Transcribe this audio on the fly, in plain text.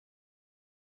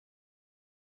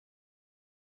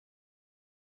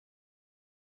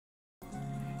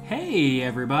Hey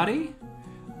everybody,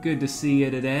 good to see you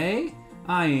today.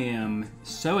 I am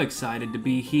so excited to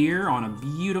be here on a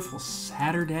beautiful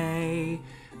Saturday.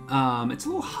 It's a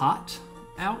little hot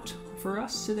out for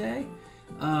us today,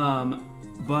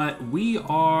 but we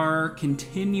are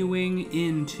continuing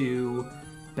into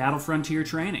Battle Frontier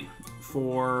training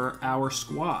for our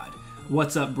squad.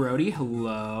 What's up, Brody?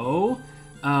 Hello.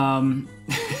 I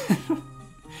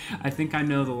think I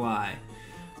know the lie.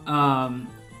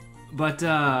 But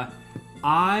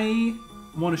I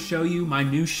want to show you my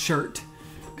new shirt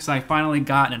because I finally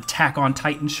got an Attack on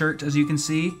Titan shirt, as you can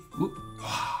see.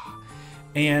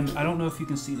 And I don't know if you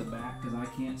can see the back because I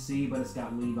can't see, but it's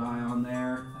got Levi on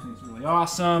there. I think it's really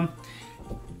awesome.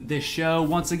 This show,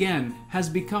 once again, has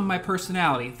become my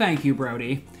personality. Thank you,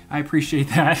 Brody. I appreciate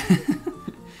that.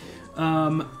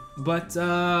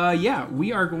 Yeah,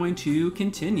 we are going to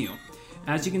continue.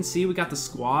 As you can see, we got the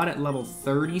squad at level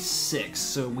 36,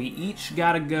 so we each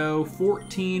got to go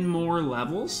 14 more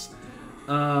levels.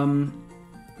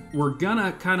 We're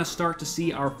gonna kind of start to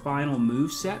see our final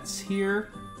movesets here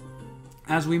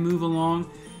as we move along.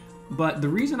 But the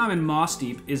reason I'm in Moss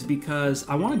Deep is because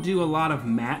I want to do a lot of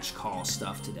match call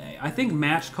stuff today. I think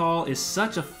match call is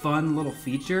such a fun little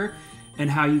feature, and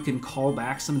how you can call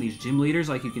back some of these gym leaders,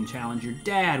 like you can challenge your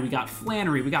dad. We got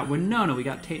Flannery, we got Winona, we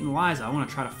got Tate and Liza. I want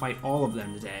to try to fight all of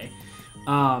them today.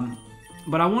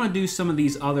 But I want to do some of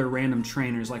these other random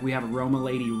trainers, like we have a Roma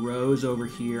Lady Rose over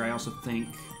here. I also think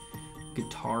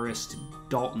guitarist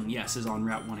Dalton, yes, is on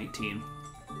Route 118.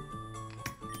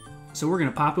 So we're going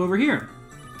to pop over here.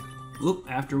 Oop,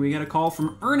 after we get a call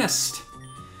from Ernest.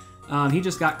 He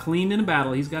just got cleaned in a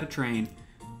battle. He's got to train.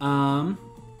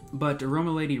 But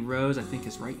Aroma Lady Rose, I think,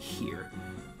 is right here.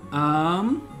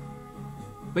 But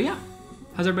yeah,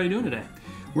 how's everybody doing today?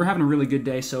 We're having a really good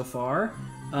day so far.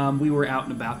 We were out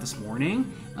and about this morning.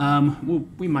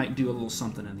 We might do a little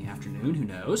something in the afternoon, who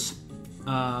knows?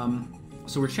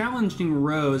 So we're challenging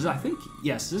Rose. I think,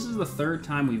 yes, this is the third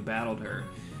time we've battled her.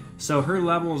 So her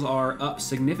levels are up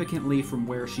significantly from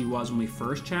where she was when we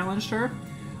first challenged her.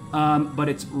 But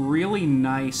it's really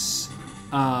nice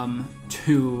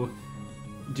to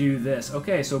do this.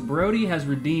 Okay, so Brody has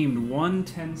redeemed one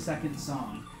 10-second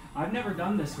song. I've never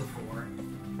done this before.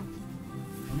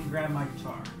 Let me grab my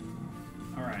guitar.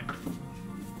 Alright.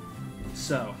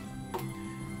 So,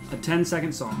 a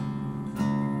 10-second song.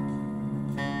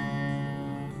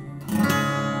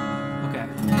 Okay.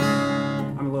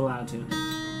 I'm a little out of tune.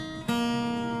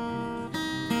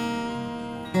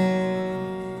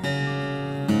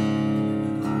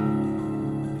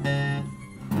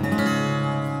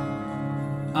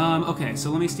 Okay, so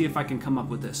let me see if I can come up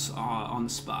with this on the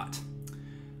spot.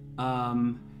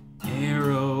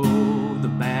 Arrow the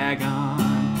Bagon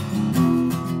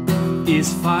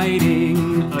is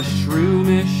fighting a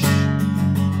Shroomish,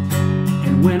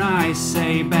 and when I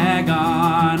say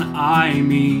Bagon, I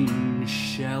mean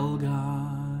Shelgon.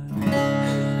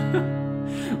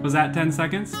 Was that 10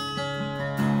 seconds?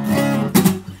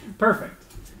 Perfect.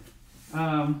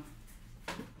 All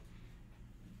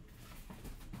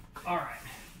right.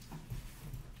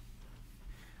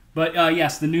 But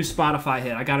yes, the new Spotify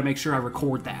hit. I got to make sure I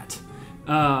record that.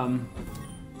 All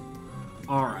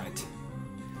right.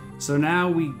 So now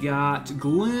we got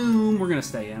Gloom. We're going to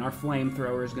stay in. Our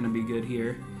Flamethrower is going to be good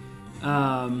here.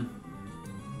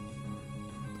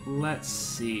 Let's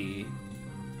see.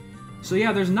 So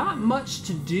yeah, there's not much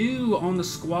to do on the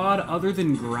squad other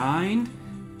than grind.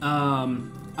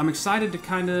 I'm excited to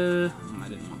kind of... I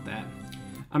didn't want that.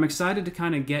 I'm excited to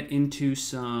kind of get into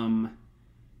some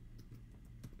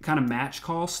kind of match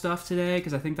call stuff today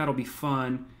because I think that'll be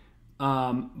fun.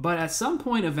 But at some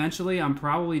point eventually I'm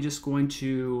probably just going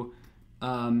to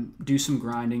do some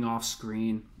grinding off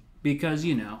screen because,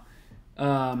 you know,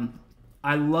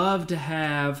 I love to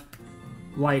have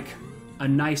like a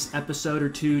nice episode or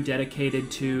two dedicated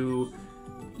to,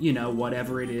 you know,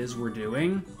 whatever it is we're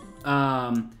doing.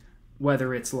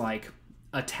 Whether it's like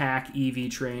attack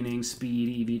EV training,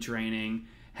 speed EV training,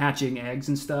 hatching eggs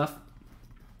and stuff.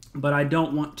 But I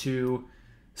don't want to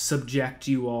subject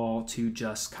you all to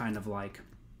just kind of like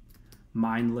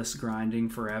mindless grinding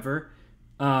forever.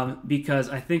 Because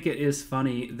I think it is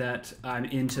funny that I'm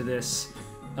into this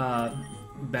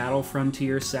Battle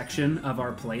Frontier section of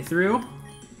our playthrough.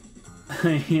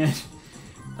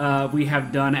 And we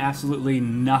have done absolutely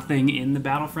nothing in the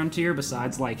Battle Frontier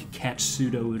besides like catch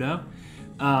Pseudo-Udo.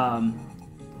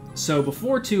 So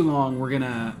before too long we're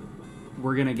gonna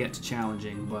get to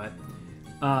challenging, but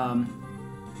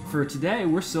for today,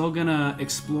 we're still gonna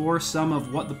explore some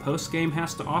of what the post-game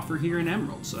has to offer here in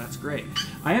Emerald, so that's great.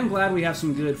 I am glad we have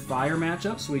some good fire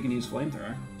matchups so we can use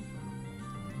Flamethrower.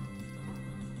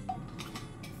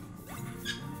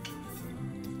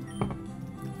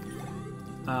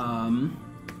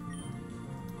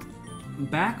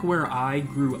 Back where I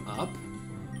grew up,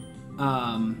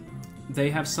 they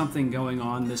have something going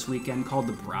on this weekend called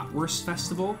the Bratwurst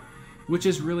Festival, which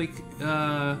is really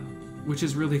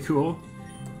cool.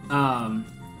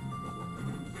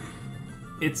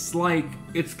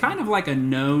 It's kind of like a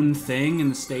known thing in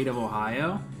the state of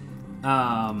Ohio,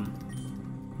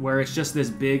 where it's just this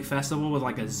big festival with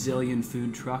like a zillion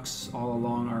food trucks all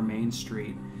along our main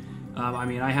street. I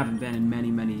mean, I haven't been in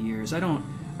many, many years. I don't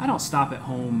stop at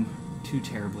home too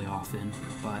terribly often,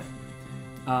 but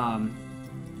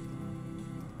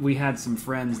we had some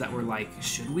friends that were like,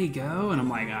 should we go? And I'm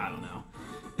like, I don't know.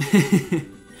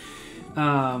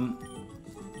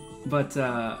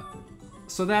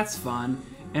 So that's fun.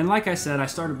 And like I said, I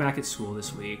started back at school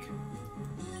this week.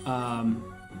 Yeah,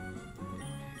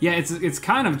 it's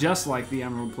kind of just like the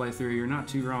Emerald playthrough. You're not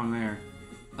too wrong there.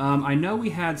 I know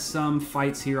we had some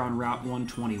fights here on Route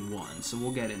 121, so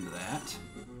we'll get into that.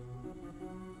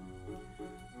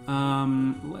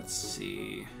 Let's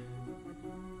see.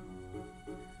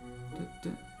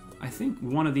 I think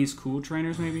one of these cool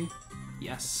trainers, maybe?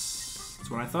 Yes,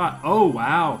 that's what I thought. Oh,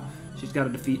 wow. She's got to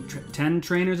defeat 10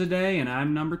 trainers a day, and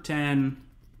I'm number 10.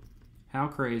 How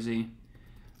crazy.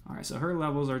 All right, so her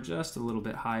levels are just a little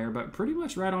bit higher, but pretty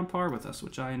much right on par with us,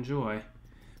 which I enjoy.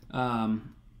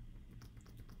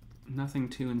 Nothing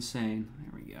too insane.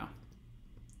 There we go.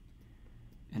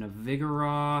 And a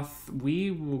Vigoroth.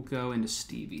 We will go into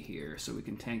Stevie here so we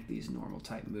can tank these normal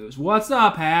type moves. What's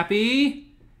up,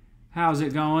 Happy? How's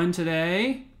it going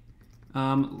today?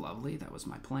 Lovely. That was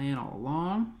my plan all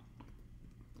along.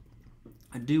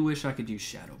 I do wish I could use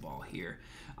Shadow Ball here.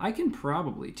 I can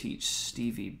probably teach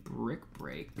Stevie Brick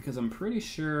Break because I'm pretty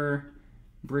sure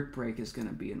Brick Break is going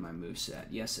to be in my moveset.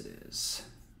 Yes, it is.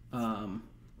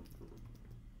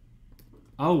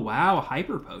 Oh, wow.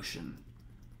 Hyper Potion.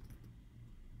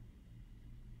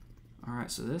 All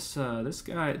right, so this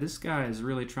guy is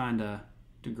really trying to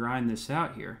grind this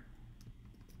out here.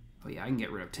 Oh yeah, I can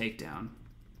get rid of Takedown.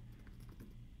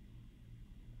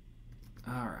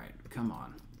 All right, come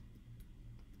on.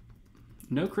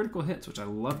 No critical hits, which I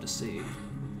love to see.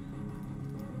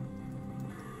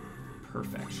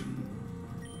 Perfection.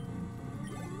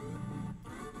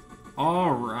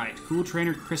 All right, Cool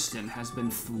Trainer Kristen has been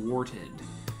thwarted.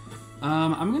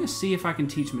 I'm going to see if I can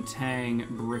teach Matang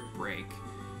Brick Break.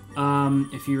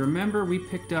 If you remember, we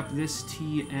picked up this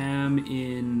TM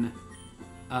in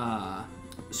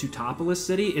Sutopolis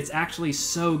City. It's actually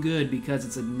so good because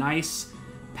it's a nice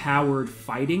powered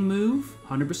fighting move,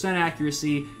 100%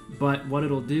 accuracy, but what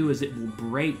it'll do is it will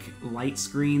break light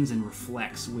screens and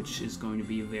reflects, which is going to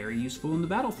be very useful in the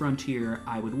battle frontier,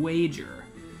 I would wager.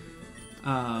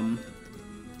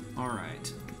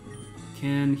 Alright.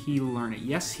 Can he learn it?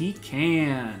 Yes, he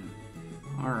can!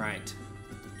 Alright.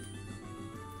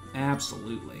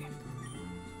 Absolutely.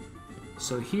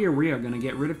 So here we are going to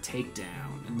get rid of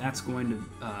Takedown, and that's going to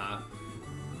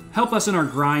help us in our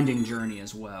grinding journey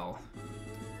as well.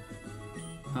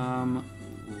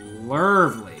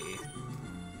 Lovely.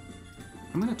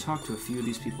 I'm going to talk to a few of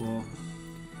these people.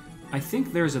 I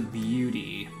think there's a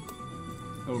beauty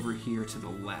over here to the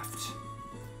left.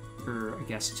 Or, I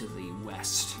guess, to the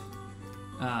west.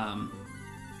 Alright.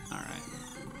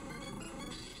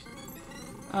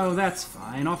 Oh, that's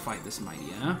fine. I'll fight this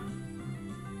Mightyena.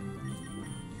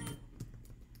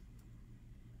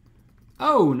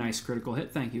 Oh, nice critical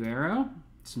hit. Thank you, Arrow.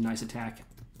 Some nice attack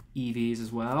EVs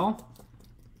as well.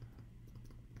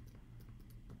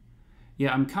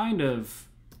 Yeah, I'm kind of...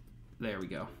 There we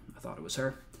go. I thought it was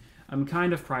her. I'm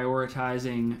kind of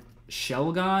prioritizing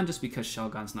Shelgon just because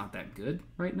Shelgon's not that good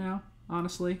right now,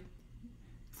 honestly.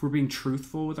 If we're being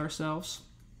truthful with ourselves.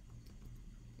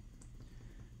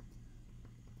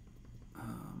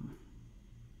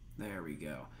 There we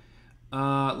go.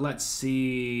 Let's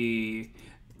see.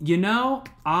 You know,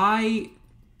 I'm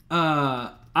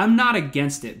not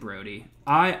against it, Brody.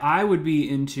 I would be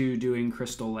into doing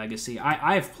Crystal Legacy.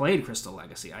 I have played Crystal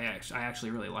Legacy. I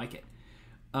actually really like it.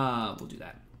 We'll do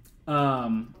that.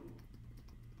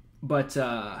 But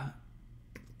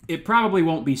it probably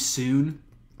won't be soon,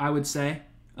 I would say.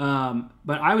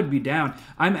 But I would be down.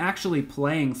 I'm actually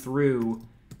playing through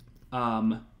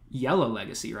Yellow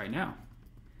Legacy right now.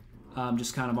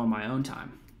 Just kind of on my own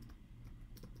time.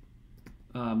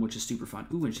 Which is super fun.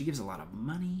 Ooh, and she gives a lot of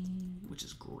money, which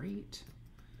is great.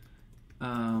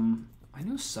 I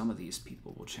know some of these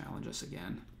people will challenge us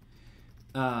again.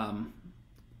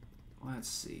 Let's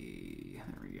see.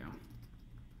 There we go.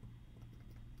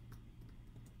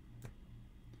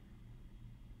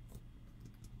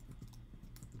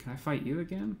 Can I fight you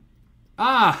again?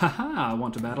 Ah, haha!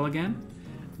 Want to battle again?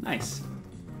 Nice.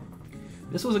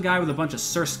 This was a guy with a bunch of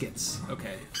Surskits.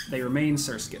 Okay, they remain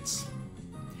Surskits.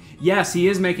 Yes, he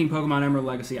is making Pokemon Emerald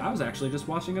Legacy. I was actually just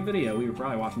watching a video. We were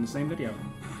probably watching the same video.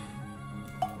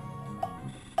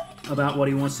 About what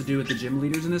he wants to do with the gym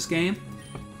leaders in this game.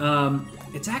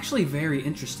 It's actually very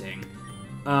interesting.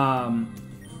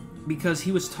 Because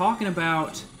he was talking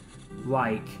about,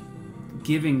 like,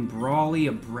 giving Brawly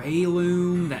a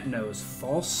Breloom that knows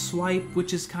False Swipe,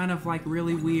 which is kind of, like,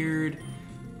 really weird.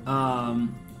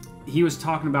 He was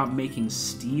talking about making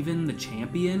Steven the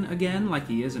champion again, like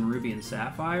he is in Ruby and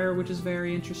Sapphire, which is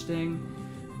very interesting.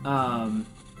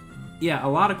 Yeah, a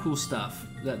lot of cool stuff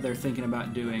that they're thinking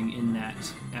about doing in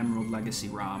that Emerald Legacy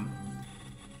ROM.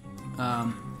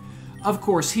 Of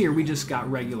course, here we just got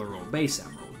regular old base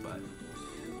Emerald, but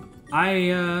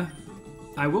I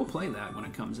will play that when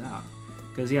it comes out.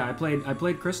 Because yeah, I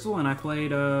played Crystal and I played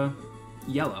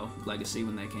Yellow Legacy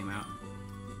when they came out.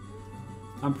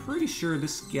 I'm pretty sure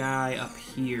this guy up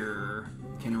here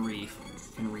can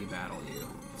re-battle you.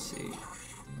 Let's see.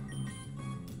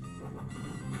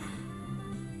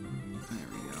 There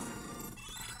we go.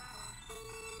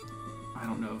 I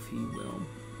don't know if he will.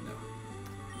 No.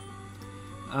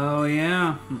 Oh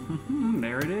yeah,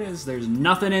 there it is. There's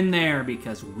nothing in there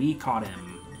because we caught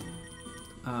him.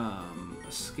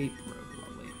 Escape road,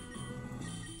 lovely.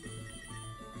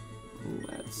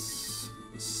 Let's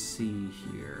see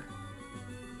here.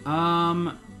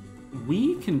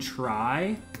 We can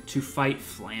try to fight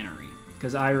Flannery,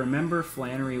 because I remember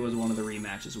Flannery was one of the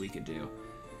rematches we could do.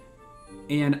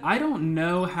 And I don't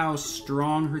know how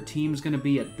strong her team's going to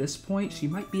be at this point. She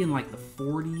might be in, like, the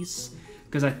 40s,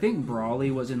 because I think Brawly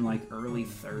was in, like, early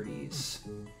 30s.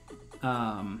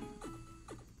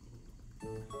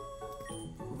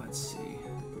 Let's see.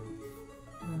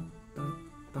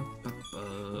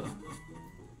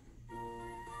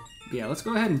 Yeah, let's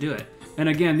go ahead and do it. And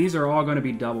again, these are all going to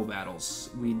be double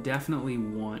battles. We definitely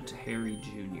want Harry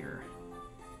Jr.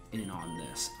 in on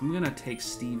this. I'm going to take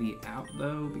Stevie out,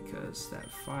 though, because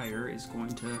that fire is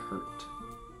going to hurt.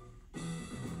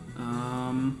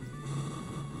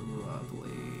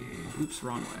 Lovely. Oops,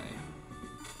 wrong way.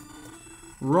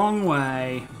 Wrong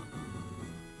way.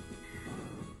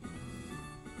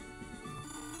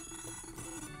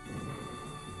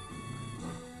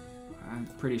 I'm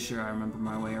pretty sure I remember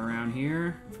my way around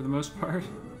here, for the most part.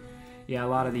 Yeah, a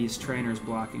lot of these trainers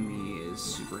blocking me is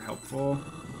super helpful.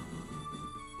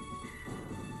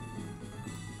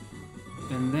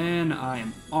 And then I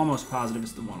am almost positive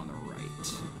it's the one on the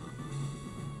right.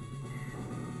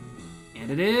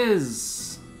 And it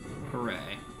is!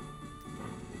 Hooray.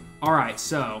 Alright,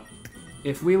 so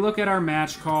if we look at our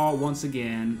match call once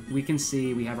again, we can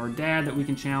see we have our dad that we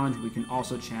can challenge. We can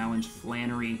also challenge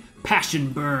Flannery.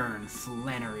 Passion Burn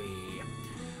Flannery.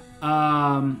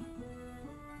 Oh.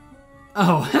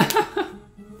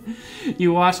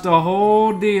 You watched a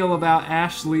whole deal about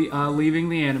Ashley leaving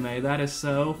the anime. That is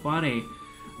so funny.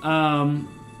 Oh,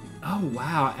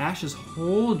 wow. Ash's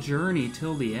whole journey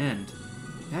till the end.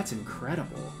 That's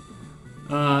incredible.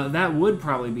 That would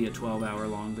probably be a 12-hour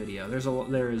long video.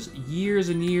 There's years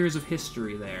and years of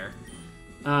history there.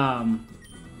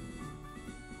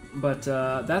 But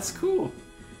that's cool.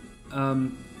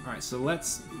 Alright, so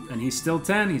let's... And he's still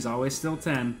 10. He's always still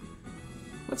 10.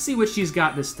 Let's see what she's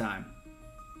got this time.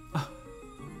 Oh.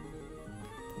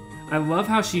 I love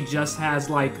how she just has,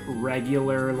 like,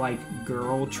 regular, like,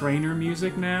 girl trainer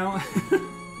music now.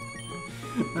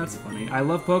 That's funny. I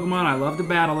love Pokemon, I love to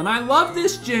battle, and I love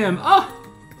this gym! Oh!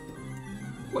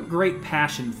 What great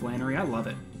passion, Flannery. I love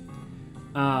it.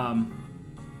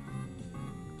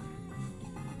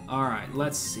 Alright,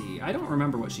 let's see. I don't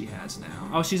remember what she has now.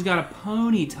 Oh, she's got a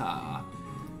Ponyta.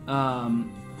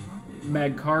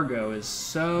 Magcargo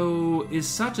is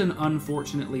such an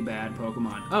unfortunately bad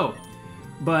Pokemon. Oh,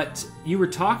 but you were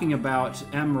talking about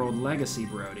Emerald Legacy,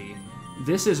 Brody.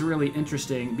 This is really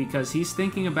interesting because he's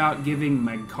thinking about giving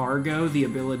Magcargo the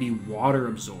ability Water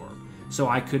Absorb, so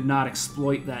I could not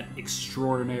exploit that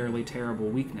extraordinarily terrible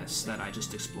weakness that I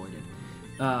just exploited.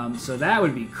 So that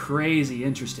would be crazy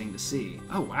interesting to see.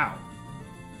 Oh, wow.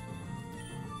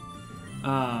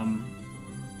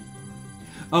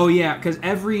 Oh, yeah, because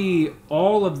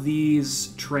all of these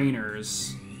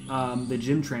trainers, the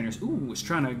gym trainers... Ooh, was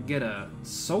trying to get a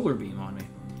solar beam on me.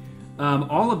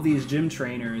 All of these gym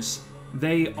trainers,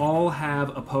 they all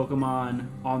have a Pokemon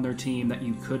on their team that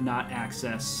you could not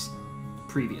access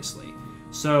previously.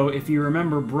 So if you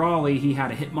remember Brawly, he had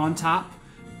a Hitmontop,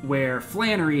 where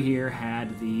Flannery here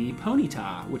had the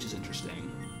Ponyta, which is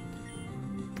interesting.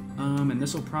 And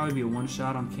this will probably be a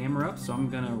one-shot on camera up, so I'm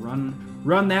gonna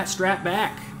run that strat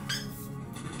back.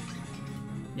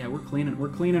 Yeah, we're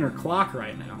cleaning her clock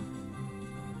right now.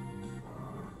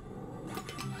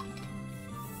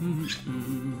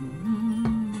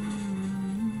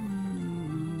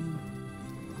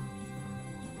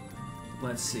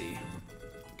 Let's see.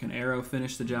 Can Arrow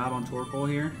finish the job on Torkoal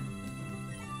here?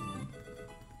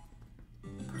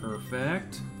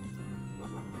 Perfect.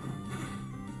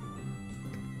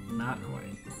 Not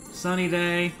quite. Sunny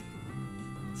day.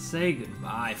 Say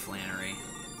goodbye, Flannery.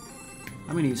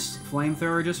 I'm gonna use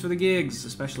Flamethrower just for the gigs,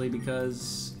 especially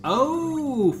because...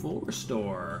 Oh! Full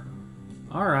restore.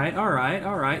 Alright, alright,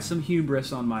 alright. Some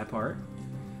hubris on my part.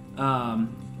 I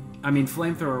mean,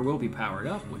 Flamethrower will be powered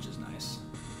up, which is nice.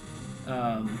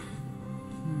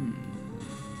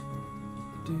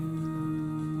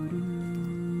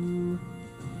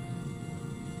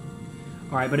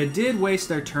 Alright, but it did waste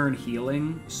their turn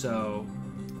healing, so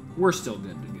we're still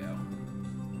good to go.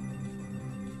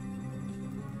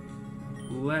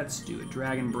 Let's do a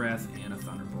Dragon Breath and a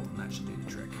Thunderbolt, and that should do the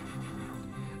trick.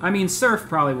 I mean, Surf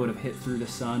probably would have hit through the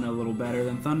sun a little better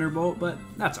than Thunderbolt, but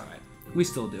that's alright. We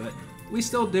still do it. We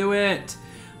still do it!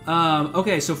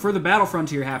 Okay, so for the Battle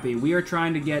Frontier Happy, we are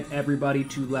trying to get everybody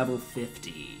to level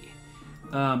 50.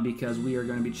 Because we are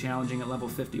going to be challenging at level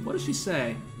 50. What does she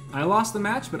say? I lost the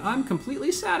match, but I'm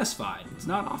completely satisfied. It's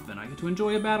not often I get to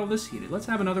enjoy a battle this heated. Let's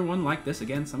have another one like this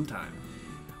again sometime.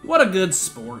 What a good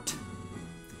sport.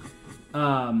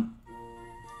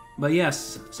 But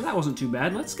yes, so that wasn't too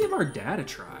bad. Let's give our dad a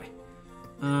try.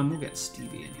 We'll get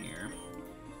Stevie in here.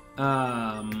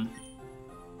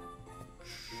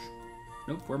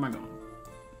 Nope, where am I going?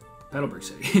 Petalburg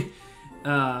City.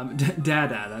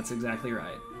 Dada, that's exactly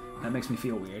right. That makes me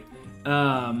feel weird.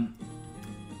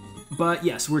 But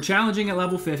yes, we're challenging at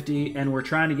level 50, and we're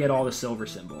trying to get all the silver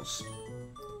symbols.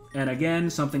 And again,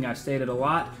 something I've stated a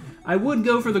lot, I would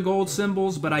go for the gold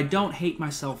symbols, but I don't hate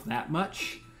myself that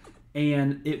much.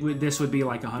 And this would be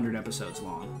like 100 episodes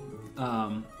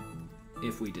long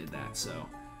if we did that. So,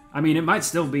 I mean, it might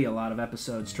still be a lot of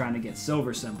episodes trying to get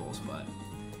silver symbols, but...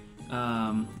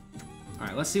 all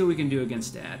right, let's see what we can do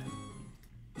against Dad.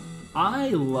 I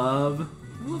love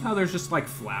how there's just like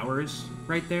flowers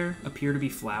right there, appear to be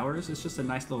flowers. It's just a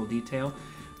nice little detail.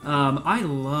 I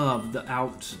love the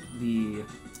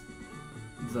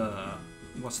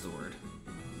what's the word?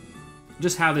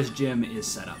 Just how this gym is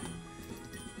set up.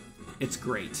 It's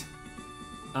great.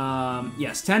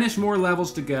 Yes, 10-ish more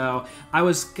levels to go. I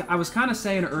was kind of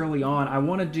saying early on, I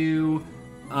want to do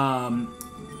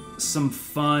some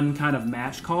fun kind of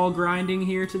match call grinding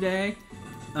here today.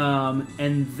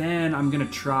 And then I'm going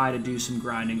to try to do some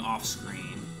grinding off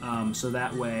screen. So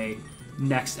that way,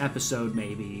 next episode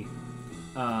maybe,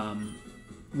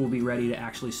 we'll be ready to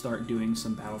actually start doing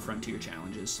some Battle Frontier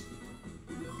challenges.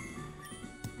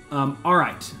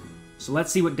 Alright, so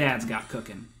let's see what Dad's got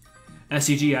cooking.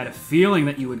 SCG, I had a feeling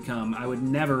that you would come. I would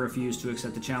never refuse to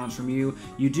accept a challenge from you.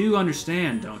 You do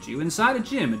understand, don't you? Inside a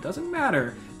gym, it doesn't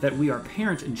matter that we are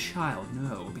parent and child.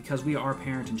 No, because we are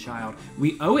parent and child,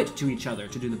 we owe it to each other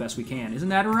to do the best we can. Isn't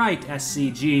that right,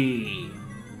 SCG?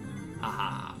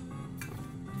 Aha.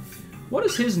 What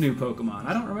is his new Pokemon?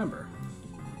 I don't remember.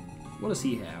 What does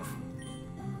he have?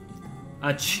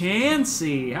 A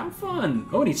Chansey! How fun!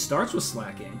 Oh, and he starts with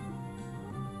Slacking.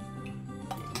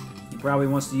 He probably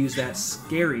wants to use that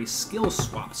scary skill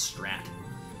swap strat.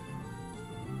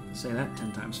 Say that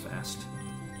 10 times fast.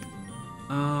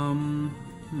 And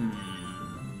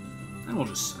we'll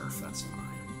just Surf, that's fine.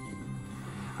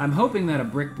 I'm hoping that a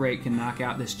Brick Break can knock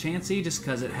out this Chansey just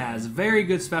because it has very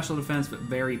good special defense but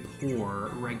very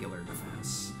poor regular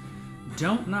defense.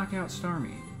 Don't knock out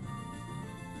Starmie.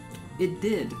 It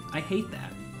did. I hate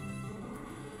that.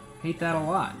 Hate that a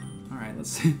lot. Alright, let's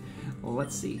see. Well,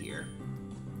 let's see here.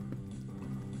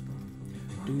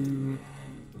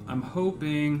 I'm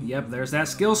hoping... Yep, there's that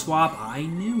skill swap. I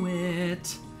knew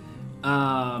it.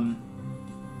 I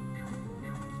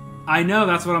know,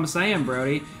 that's what I'm saying,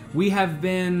 Brody. We've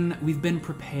been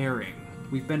preparing.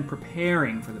 We've been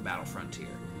preparing for the Battle Frontier.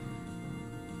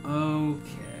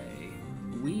 Okay.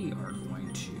 We are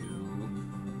going to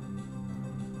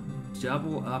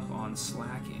double up on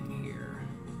Slacking here.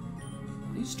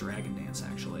 Use Dragon Dance,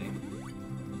 actually.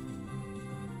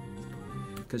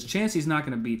 Because Chansey's not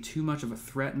going to be too much of a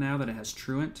threat now that it has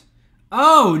Truant.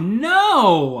 Oh,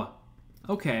 no!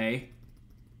 Okay.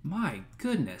 My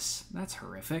goodness. That's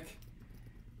horrific.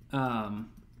 Oh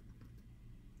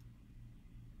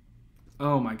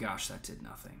my gosh, that did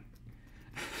nothing.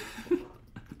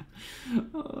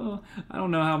 Oh, I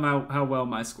don't know how well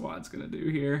my squad's going to do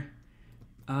here.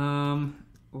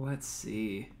 Let's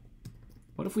see.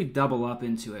 What if we double up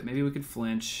into it? Maybe we could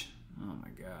flinch. Oh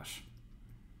my gosh.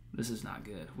 This is not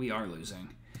good. We are losing.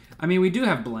 I mean, we do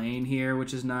have Blaine here,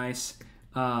 which is nice.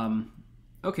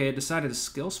 Okay, it decided to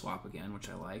skill swap again, which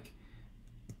I like.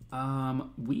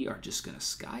 We are just going to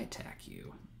sky attack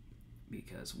you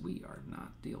because we are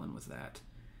not dealing with that.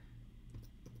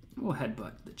 We'll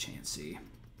headbutt the Chansey.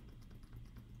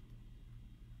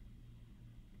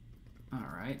 All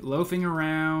right, loafing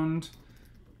around.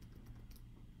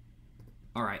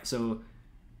 All right, so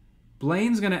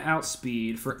Blaine's going to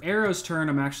outspeed. For Arrow's turn,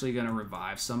 I'm actually going to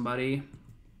revive somebody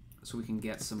so we can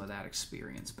get some of that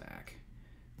experience back.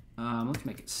 Let's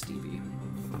make it Stevie.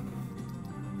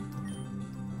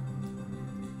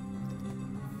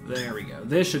 There we go.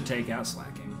 This should take out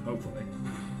slacking, hopefully.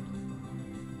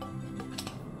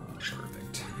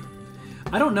 Perfect.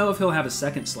 I don't know if he'll have a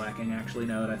second slacking, actually,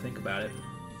 now that I think about it.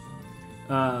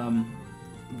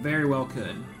 Very well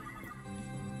could.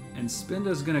 And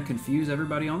Spinda's going to confuse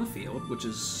everybody on the field, which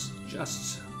is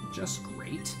just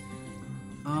great.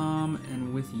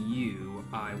 And with you,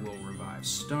 I will revive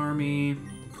Starmie.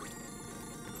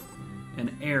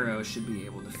 And Arrow should be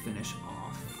able to finish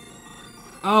off.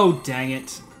 Oh, dang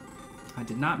it. I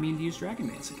did not mean to use Dragon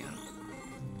Dance again.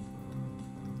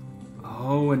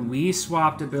 Oh, and we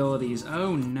swapped abilities.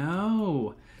 Oh,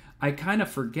 no. I kind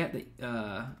of forget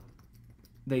that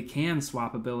they can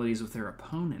swap abilities with their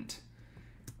opponent.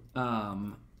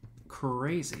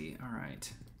 Crazy. All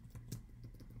right.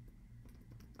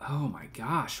 Oh, my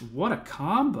gosh. What a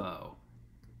combo.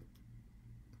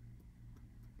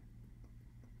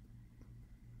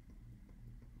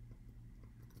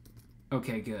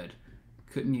 Okay, good.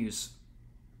 Couldn't use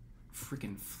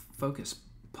freaking Focus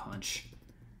Punch.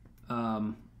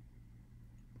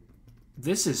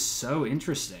 This is so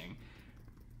interesting.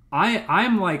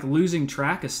 I'm like losing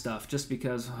track of stuff just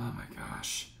because, oh my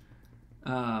gosh.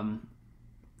 Well,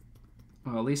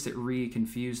 at least it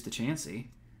re-confused the Chansey.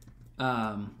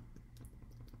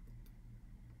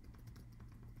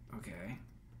 Okay.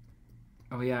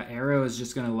 Oh yeah, Arrow is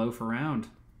just gonna loaf around.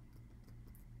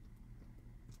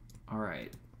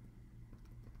 Alright.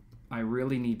 I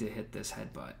really need to hit this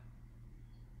headbutt.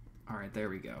 Alright, there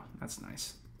we go. That's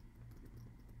nice.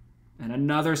 And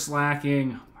another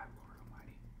slacking. Oh, my Lord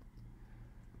almighty.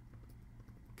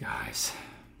 Guys.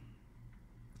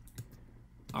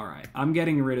 Alright, I'm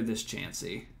getting rid of this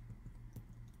Chansey.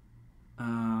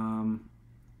 And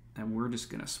we're just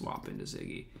going to swap into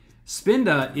Ziggy.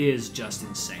 Spinda is just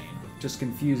insane. Just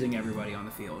confusing everybody on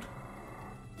the field.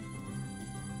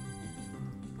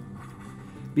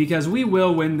 Because we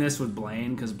will win this with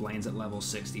Blaine, because Blaine's at level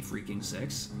 60 freaking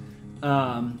 6.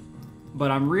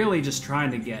 But I'm really just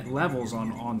trying to get levels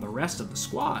on the rest of the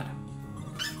squad.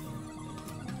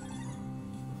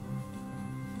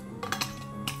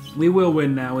 We will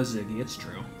win now with Ziggy, it's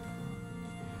true.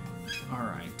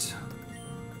 Alright.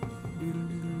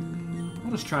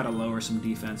 I'll just try to lower some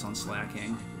defense on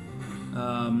slacking.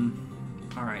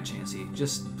 Alright, Chansey,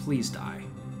 just please die.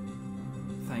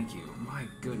 Thank you. My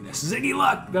goodness. Ziggy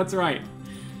Luck! That's right.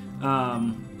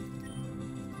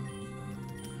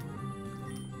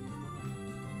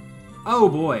 Oh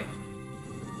boy.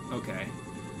 Okay.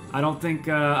 I don't think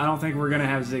we're gonna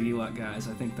have Ziggy Luck, guys.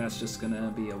 I think that's just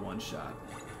gonna be a one-shot.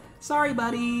 Sorry,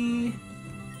 buddy.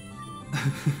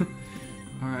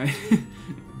 All right.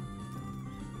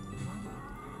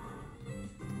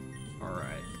 All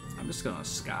right. I'm just gonna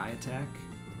sky attack,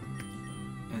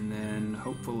 and then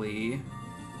hopefully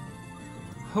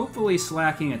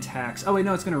slacking attacks. Oh wait,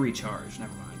 no, it's gonna recharge.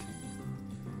 Never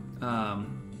mind.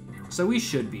 So we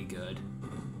should be good.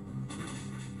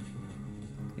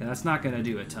 Yeah, that's not gonna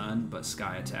do a ton, but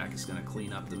sky attack is gonna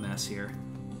clean up the mess here.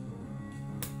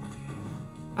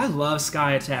 I love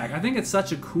Sky Attack. I think it's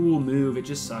such a cool move. It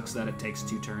just sucks that it takes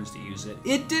 2 turns to use it.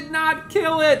 It did not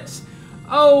kill it!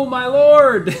 Oh, my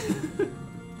lord!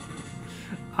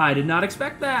 I did not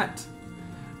expect that.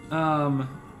 Wow.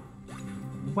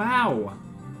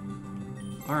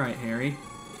 Alright, Harry.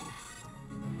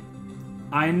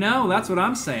 I know, that's what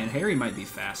I'm saying. Harry might be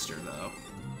faster, though.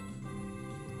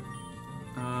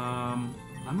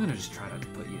 I'm gonna just try to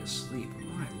put you to sleep.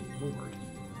 My lord.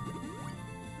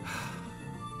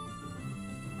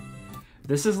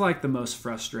 This is like the most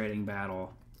frustrating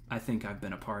battle I think I've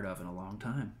been a part of in a long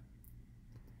time.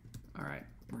 Alright,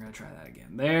 we're going to try that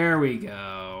again. There we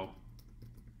go.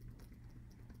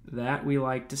 That we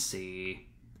like to see.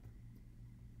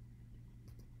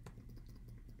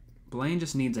 Blaine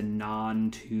just needs a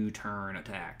non-2-turn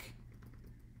attack.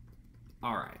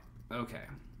 Alright, okay.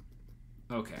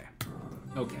 Okay.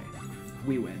 Okay.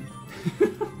 We win.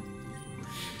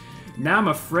 Now I'm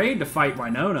afraid to fight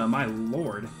Winona, my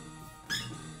lord.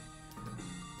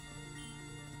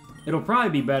 It'll probably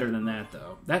be better than that,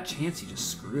 though. That Chansey just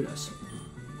screwed us.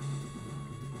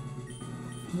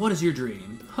 What is your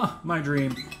dream? Huh, my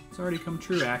dream. It's already come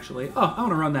true, actually. Oh, I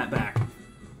want to run that back.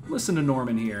 Listen to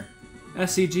Norman here.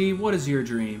 SCG, what is your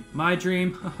dream? My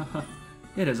dream?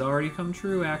 It has already come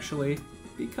true, actually.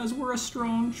 Because we're a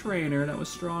strong trainer that was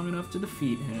strong enough to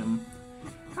defeat him.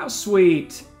 How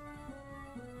sweet!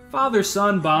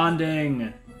 Father-son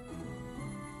bonding!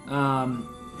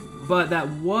 But that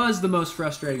was the most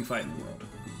frustrating fight in the world.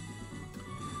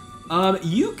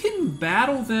 You can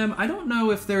battle them. I don't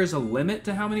know if there's a limit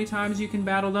to how many times you can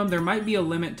battle them. There might be a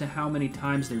limit to how many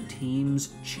times their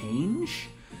teams change.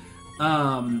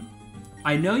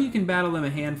 I know you can battle them a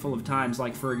handful of times.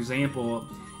 Like, for example,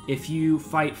 if you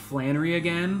fight Flannery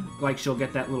again, like, she'll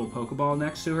get that little Pokeball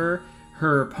next to her.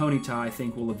 Her Ponyta, I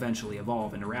think, will eventually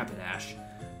evolve into Rapidash.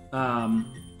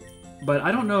 But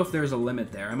I don't know if there's a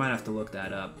limit there. I might have to look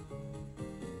that up.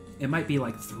 It might be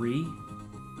like 3,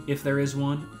 if there is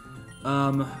one.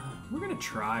 We're gonna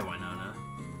try Winona.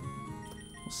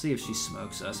 We'll see if she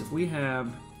smokes us. If we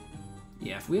have...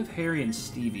 Yeah, if we have Harry and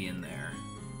Stevie in there,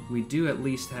 we do at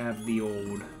least have the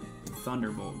old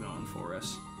Thunderbolt going for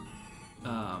us.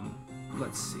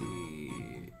 Let's see...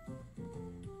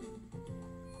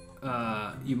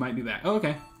 you might be back. Oh,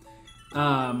 okay.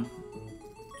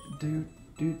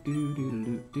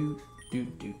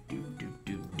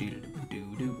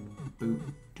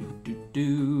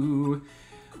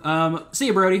 See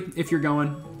you, Brody, if you're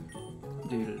going.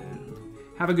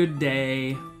 Have a good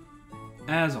day,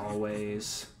 as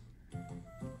always.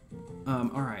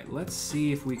 Alright, let's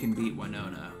see if we can beat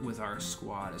Winona with our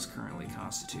squad as currently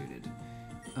constituted.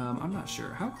 I'm not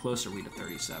sure. How close are we to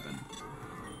 37?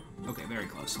 Okay, very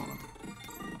close. Hold on.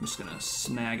 I'm just gonna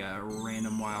snag a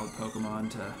random wild Pokemon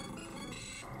to...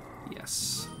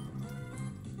 Yes.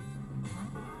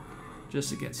 Just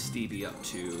to get Stevie up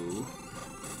to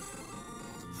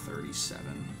 37.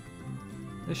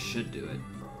 This should do it.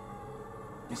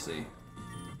 We'll see.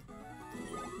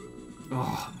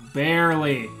 Oh,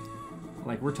 barely!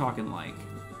 Like, we're talking like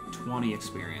 20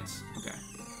 experience. Okay.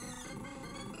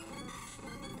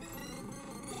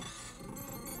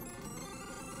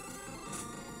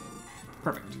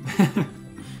 Perfect.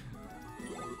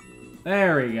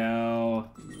 There we go.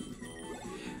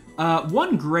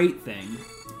 One great thing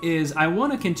is I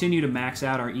want to continue to max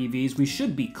out our EVs. We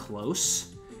should be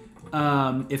close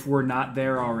if we're not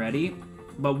there already.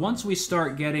 But once we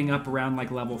start getting up around like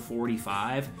level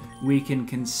 45, we can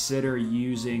consider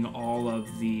using all of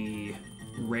the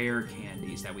rare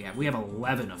candies that we have. We have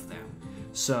 11 of them.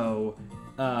 So,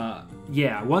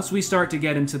 yeah, once we start to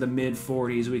get into the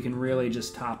mid-40s, we can really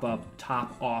just top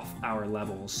off our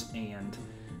levels and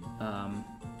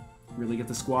really get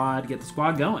the squad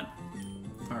going.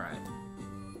 All right.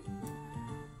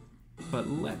 But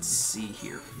let's see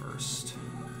here first.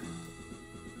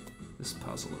 This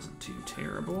puzzle isn't too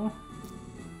terrible.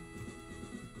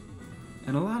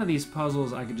 And a lot of these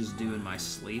puzzles I could just do in my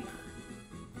sleep.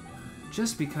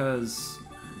 Just because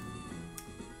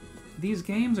these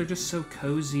games are just so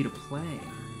cozy to play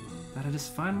that I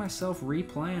just find myself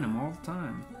replaying them all the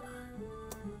time.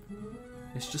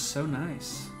 It's just so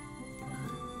nice.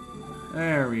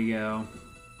 There we go.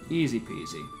 Easy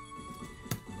peasy.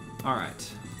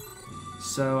 Alright.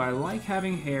 So I like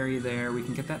having Harry there. We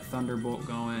can get that Thunderbolt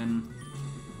going.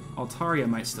 Altaria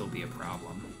might still be a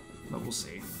problem, but we'll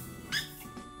see.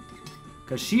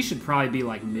 Because she should probably be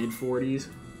like mid-40s.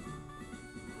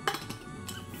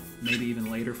 Maybe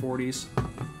even later 40s.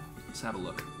 Let's have a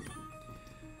look.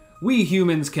 We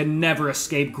humans can never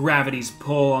escape gravity's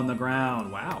pull on the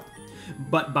ground. Wow.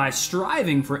 But by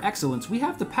striving for excellence, we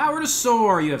have the power to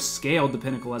soar. You have scaled the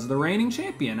pinnacle as the reigning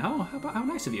champion. Oh, how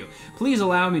nice of you. Please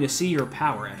allow me to see your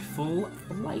power at full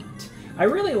light. I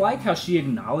really like how she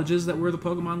acknowledges that we're the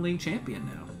Pokemon League champion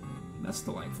now. That's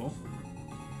delightful.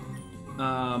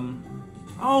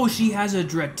 Oh, she has a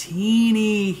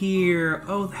Dratini here.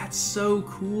 Oh, that's so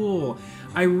cool.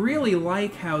 I really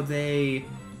like how they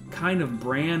kind of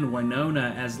brand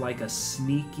Winona as like a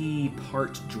sneaky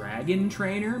part dragon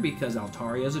trainer, because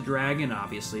Altaria's a dragon.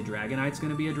 Obviously, Dragonite's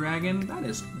going to be a dragon. That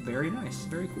is very nice.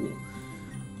 Very cool.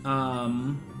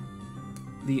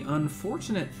 The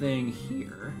unfortunate thing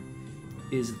here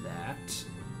is that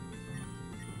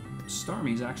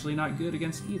Starmie's actually not good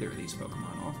against either of these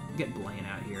Pokemon. I'll get Blaine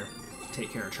out here.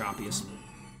 Take care of Tropius.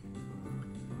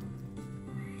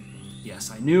 Yes,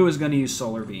 I knew I was going to use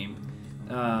Solar Beam.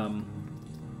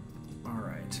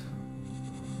 Alright.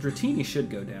 Dratini should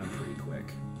go down pretty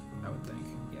quick, I would think.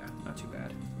 Yeah, not too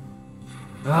bad.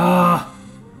 Ah!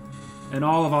 And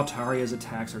all of Altaria's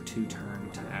attacks are 2-turn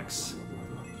attacks.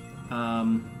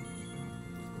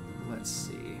 Let's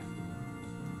see.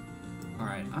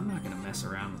 Alright, I'm not going to mess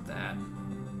around with that.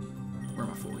 Where are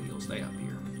my full heals? They up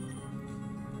here.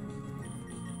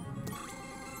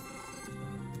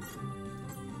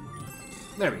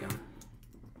 There we go.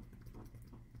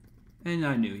 And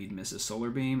I knew he'd miss his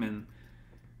solar beam, and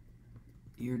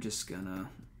you're just gonna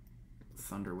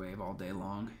thunder wave all day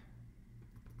long.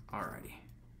 Alrighty.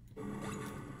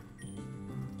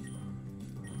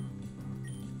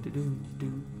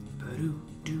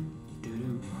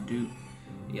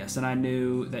 Yes, and I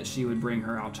knew that she would bring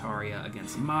her Altaria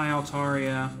against my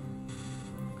Altaria.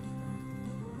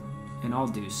 And I'll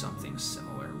do something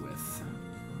similar with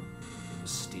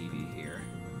Stevie here.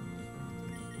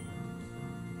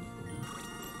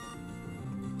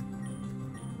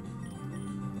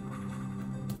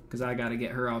 Because I got to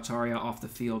get her Altaria off the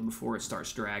field before it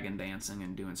starts dragon dancing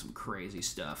and doing some crazy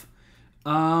stuff.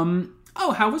 Oh,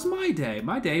 how was my day?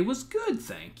 My day was good,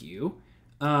 thank you.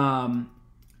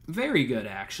 Very good,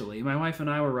 actually. My wife and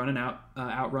I were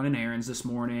out running errands this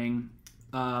morning,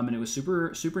 and it was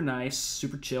super nice,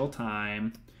 super chill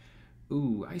time.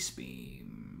 Ooh, Ice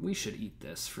Beam. We should eat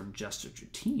this from just a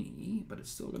Dratini, but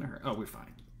it's still gonna hurt. Oh, we're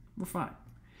fine. We're fine.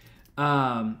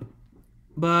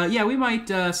 But yeah, we might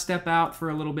step out for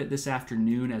a little bit this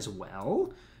afternoon as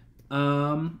well.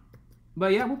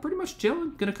 But yeah, we're pretty much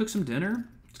chilling. Gonna cook some dinner.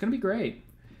 It's gonna be great.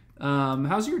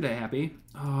 How's your day, Happy?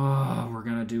 Oh, we're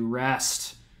gonna do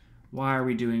rest. Why are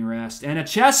we doing rest? And a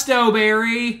Chesto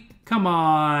Berry! Come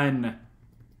on!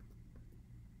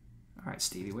 Alright,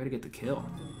 Stevie, way to get the kill.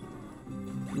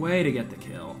 Way to get the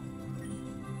kill.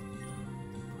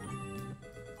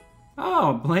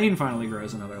 Oh, Blaine finally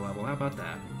grows another level. How about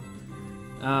that?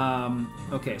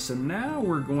 Okay, so now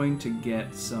we're going to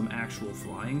get some actual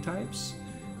flying types.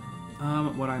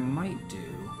 What I might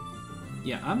do...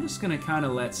 Yeah, I'm just going to kind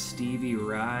of let Stevie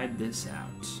ride this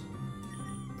out.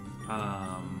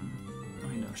 I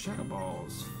know, Shadow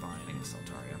Ball's fine against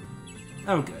Altaria.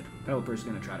 Oh, good. Pelipper's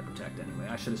going to try to protect anyway.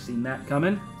 I should have seen that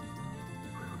coming.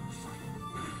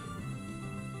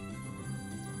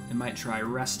 It might try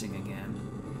resting again.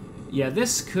 Yeah,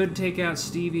 this could take out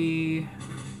Stevie.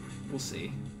 We'll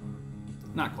see.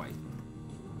 Not quite.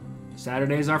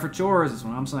 Saturdays are for chores, is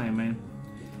what I'm saying, man.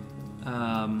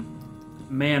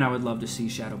 Man, I would love to see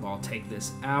Shadow Ball take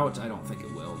this out. I don't think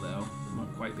it will, though. It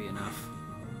won't quite be enough.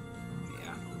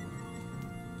 Yeah.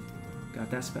 Got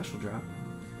that special drop.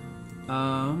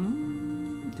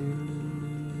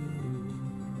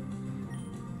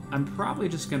 I'm probably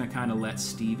just going to kind of let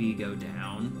Stevie go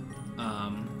down.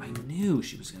 I knew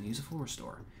she was going to use a Full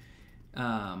Restore.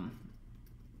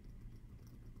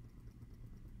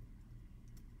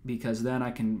 Because then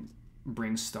I can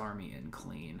bring Starmie in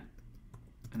clean.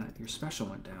 And your special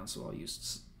went down, so I'll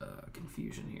use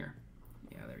Confusion here.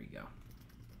 Yeah, there you go.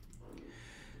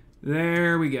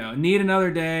 There we go. Need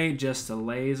another day just to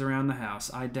laze around the house.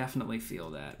 I definitely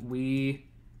feel that.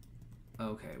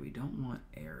 Okay, we don't want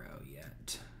Arrow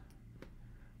yet.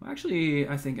 Well, actually,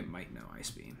 I think it might know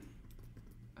Ice Beam.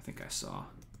 I think I saw.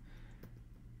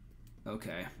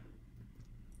 Okay.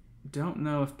 Don't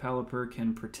know if Pelipper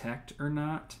can protect or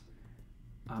not.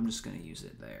 I'm just going to use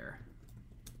it there.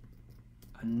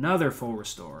 Another Full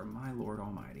Restore. My Lord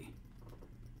Almighty.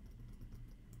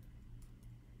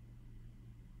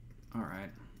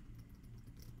 Alright.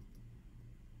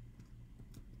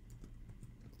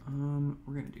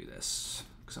 We're going to do this.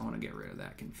 Because I want to get rid of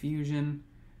that Confusion.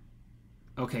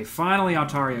 Okay, finally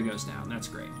Altaria goes down. That's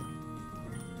great.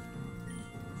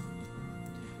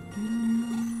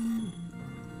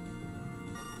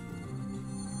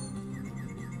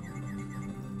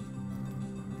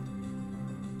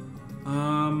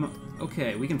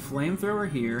 Okay, we can Flamethrower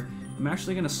here. I'm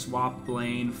actually going to swap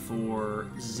Blaine for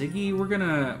Ziggy. We're going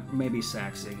to maybe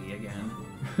sack Ziggy again.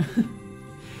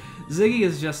 Ziggy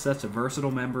is just such a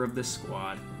versatile member of this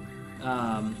squad.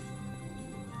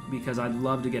 Because I'd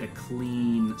love to get a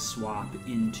clean swap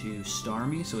into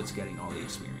Starmie, so it's getting all the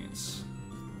experience.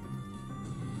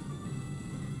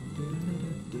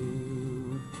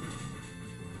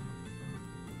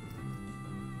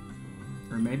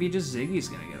 Or maybe just Ziggy's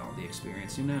going to get all the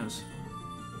experience. Who knows?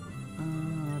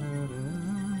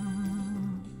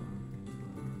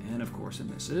 And of course it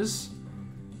misses.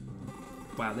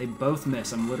 Wow, they both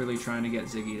miss. I'm literally trying to get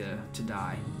Ziggy to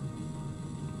die.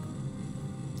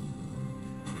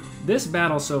 This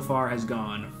battle so far has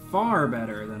gone far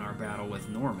better than our battle with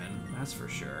Norman. That's for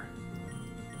sure.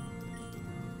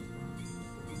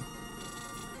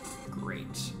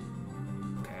 Great.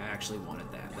 Okay, I actually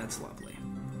wanted that. That's lovely.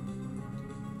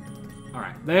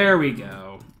 Alright, there we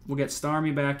go. We'll get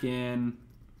Starmie back in.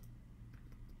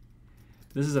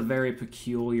 This is a very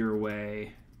peculiar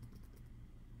way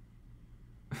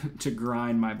to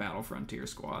grind my Battle Frontier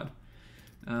squad.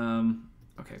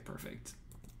 Okay, perfect.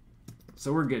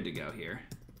 So we're good to go here.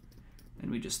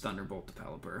 And we just Thunderbolt the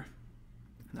Pelipper.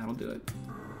 And that'll do it.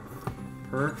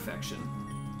 Perfection.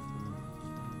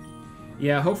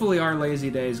 Yeah, hopefully our lazy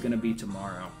day is going to be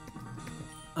tomorrow.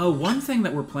 Oh, one thing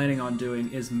that we're planning on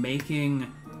doing is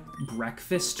making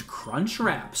breakfast crunch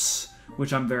wraps,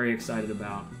 which I'm very excited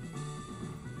about.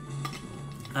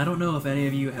 I don't know if any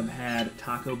of you have had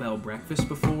Taco Bell breakfast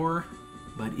before,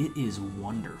 but it is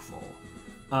wonderful.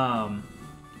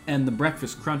 And the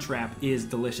breakfast crunch wrap is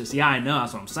delicious. Yeah, I know,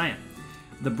 that's what I'm saying.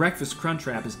 The breakfast crunch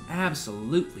wrap is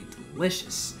absolutely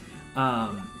delicious.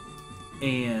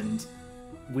 And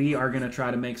we are going to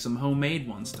try to make some homemade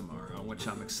ones tomorrow, which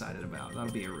I'm excited about.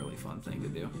 That'll be a really fun thing to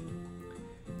do.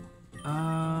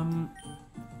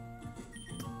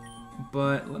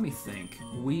 But let me think.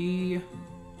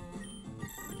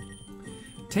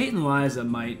 Tate and Liza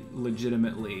might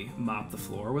legitimately mop the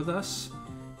floor with us.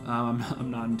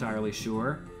 I'm not entirely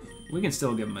sure. We can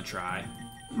still give them a try.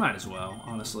 Might as well,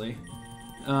 honestly.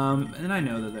 And I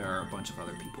know that there are a bunch of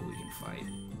other people we can fight.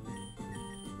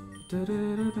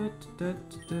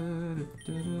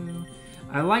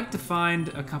 I like to find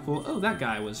a couple... Oh, that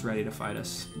guy was ready to fight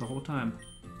us the whole time.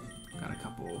 Got a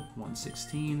couple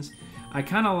 116s. I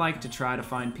kind of like to try to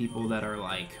find people that are,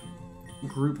 like,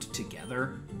 grouped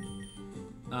together.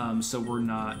 So we're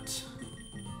not...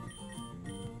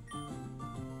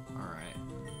 Alright.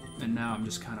 And now I'm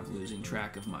just kind of losing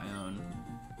track of my own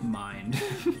mind.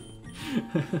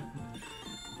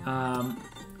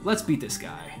 Let's beat this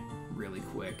guy really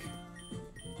quick.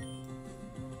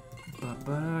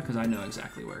 Because I know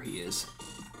exactly where he is.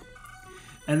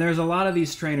 And there's a lot of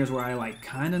these trainers where I, like,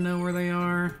 kind of know where they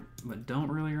are, but don't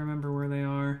really remember where they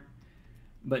are.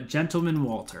 But Gentleman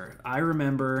Walter, I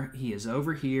remember he is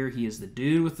over here. He is the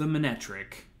dude with the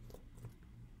Manetric.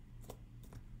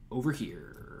 Over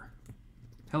here.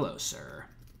 Hello, sir.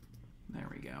 There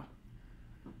we go.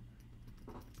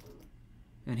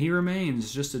 And he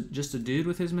remains just a dude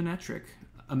with his Manetric.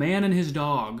 A man and his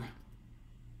dog.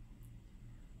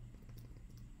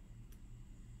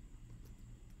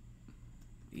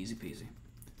 Easy peasy.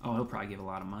 Oh, he'll probably give a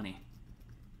lot of money.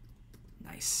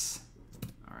 Nice.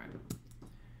 Alright.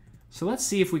 So let's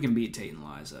see if we can beat Tate and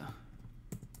Liza.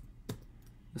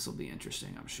 This will be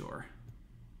interesting, I'm sure.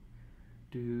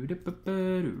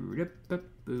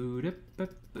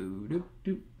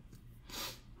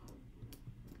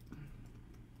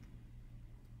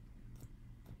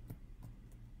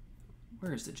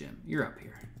 Where's the gym? You're up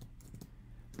here.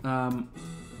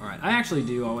 Alright, I actually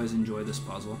do always enjoy this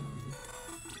puzzle.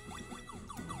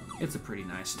 It's a pretty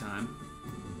nice time.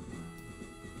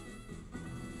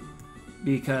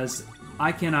 Because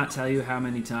I cannot tell you how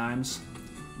many times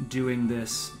doing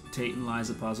this Tate and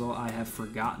Liza puzzle I have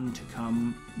forgotten to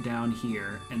come down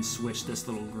here and switch this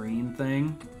little green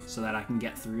thing so that I can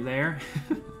get through there.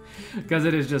 Because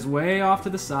it is just way off to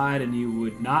the side and you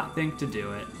would not think to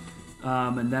do it.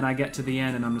 And then I get to the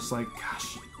end and I'm just like,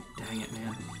 gosh, dang it,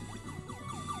 man.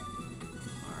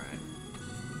 Alright.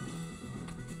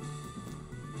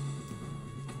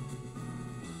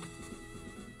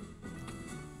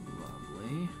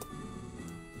 Lovely.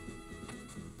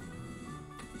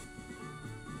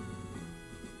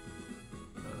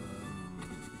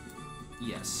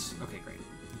 Yes. Okay, great.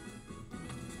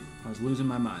 I was losing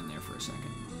my mind there for a second.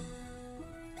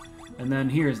 And then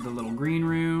here's the little green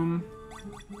room.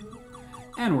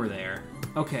 And we're there.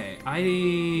 Okay,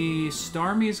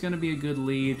 Starmie is going to be a good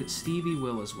lead. Stevie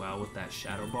will as well with that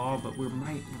Shadow Ball, but we're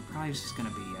probably just going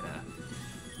to be at a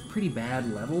pretty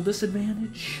bad level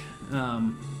disadvantage.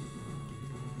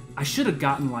 I should have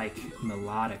gotten, like,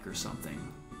 Melodic or something,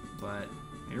 but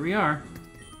here we are.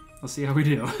 Let's see how we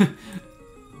do.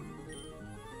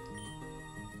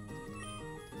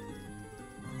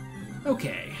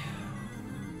 Okay.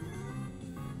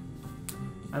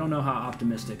 I don't know how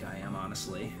optimistic I am,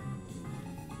 honestly.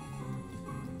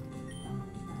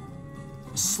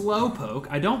 Slowpoke,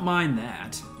 I don't mind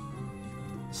that.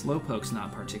 Slowpoke's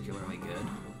not particularly good.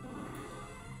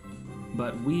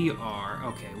 But we are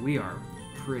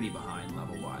pretty behind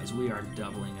level-wise. We are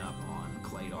doubling up on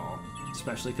Claydol,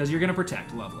 especially because you're going to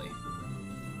protect. Lovely.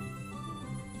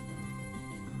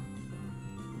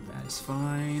 That is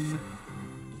fine.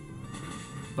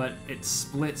 But it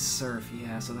splits Surf,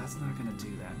 yeah, so that's not going to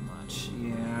do that much.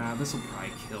 Yeah, this will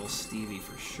probably kill Stevie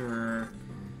for sure.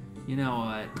 You know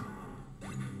what?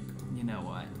 You know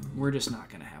what? We're just not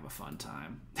going to have a fun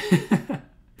time.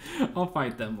 I'll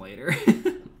fight them later.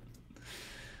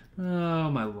 Oh,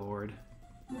 my lord.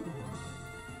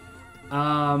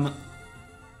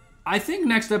 I think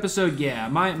next episode, yeah,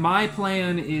 my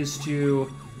plan is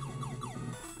to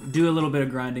do a little bit of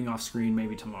grinding off screen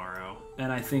maybe tomorrow.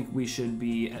 And I think we should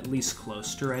be at least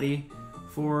close to ready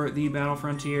for the Battle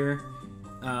Frontier.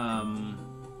 Route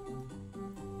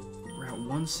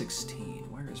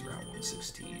 116. Where is Route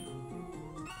 116?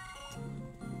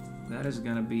 That is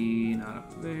gonna be not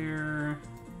up there.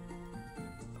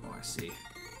 Oh, I see.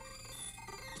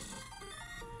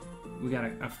 We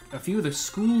got a few of the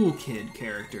school kid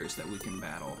characters that we can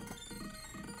battle.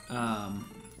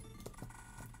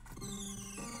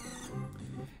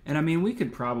 And I mean, we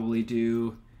could probably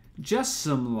do just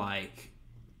some, like,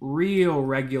 real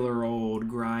regular old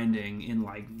grinding in,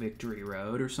 like, Victory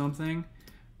Road or something,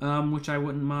 which I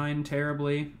wouldn't mind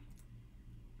terribly.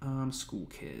 School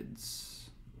kids.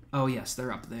 Oh, yes,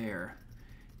 they're up there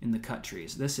in the cut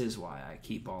trees. This is why I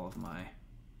keep all of my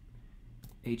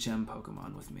HM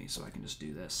Pokemon with me, so I can just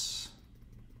do this.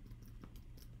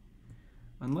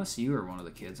 Unless you are one of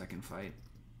the kids I can fight.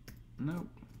 Nope.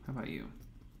 How about you?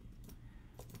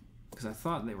 Because I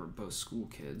thought they were both school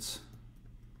kids.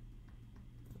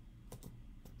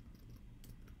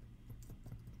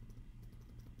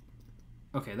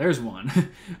 Okay, there's one.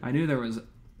 I knew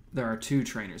there are 2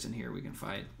 trainers in here we can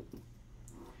fight.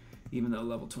 Even though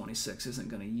level 26 isn't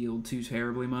going to yield too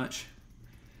terribly much.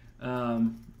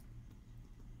 Alright.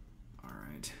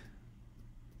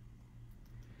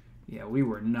 Yeah, we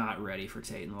were not ready for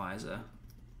Tate and Liza.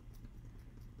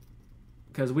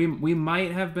 Because we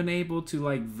might have been able to,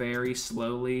 like, very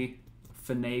slowly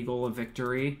finagle a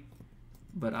victory,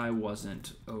 but I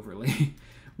wasn't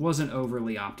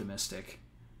overly optimistic.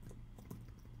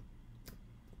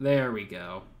 There we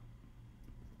go.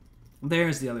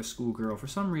 There's the other schoolgirl. For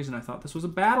some reason, I thought this was a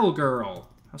battle girl.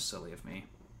 How silly of me.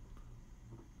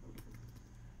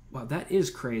 Wow, that is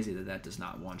crazy that does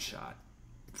not one-shot.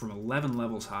 From 11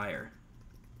 levels higher.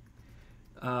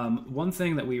 One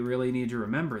thing that we really need to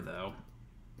remember, though,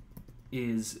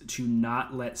 is to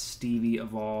not let Stevie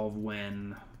evolve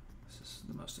when... This is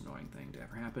the most annoying thing to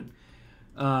ever happen.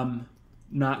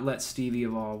 Not let Stevie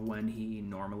evolve when he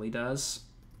normally does,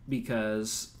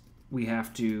 because we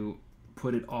have to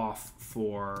put it off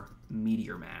for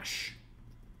Meteor Mash.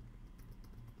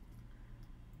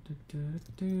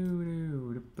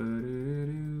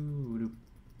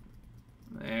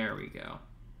 There we go.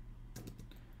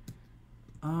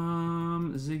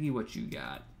 Ziggy, what you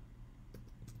got?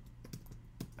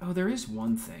 Oh, there is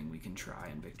one thing we can try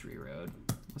in Victory Road.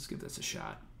 Let's give this a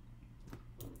shot.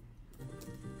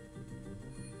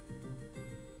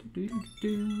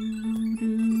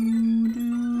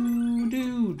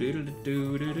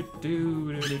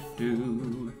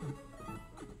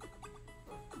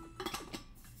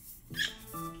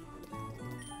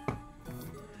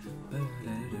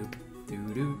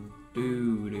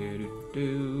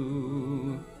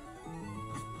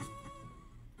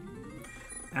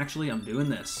 Actually, I'm doing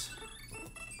this.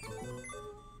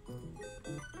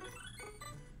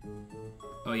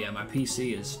 Oh yeah, my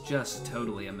PC is just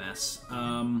totally a mess.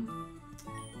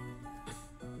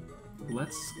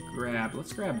 Let's grab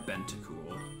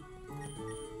Bentacool,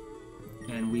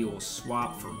 and we will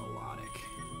swap for Melodic.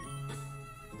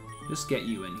 Just get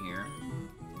you in here,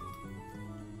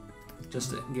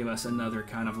 just to give us another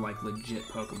kind of like legit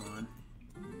Pokemon.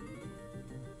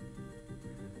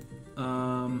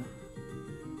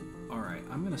 Alright,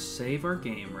 I'm gonna save our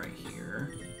game right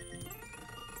here.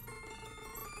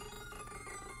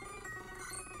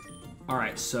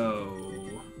 Alright, so...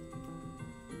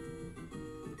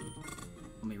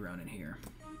 Let me run in here.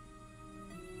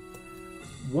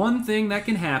 One thing that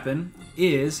can happen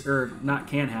is, or not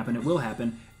can happen, it will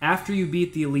happen, after you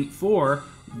beat the Elite Four,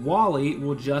 Wally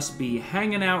will just be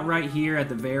hanging out right here at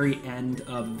the very end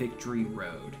of Victory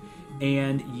Road.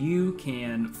 And you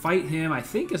can fight him, I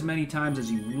think, as many times as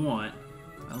you want.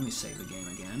 Let me save the game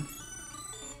again.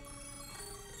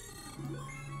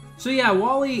 So yeah,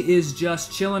 Wally is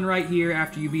just chilling right here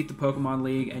after you beat the Pokemon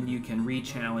League, and you can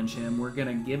re-challenge him. We're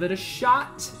gonna give it a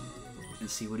shot and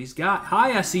see what he's got.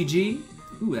 Hi, SCG!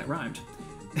 Ooh, that rhymed.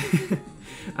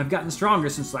 I've gotten stronger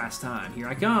since last time. Here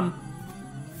I come.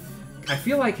 I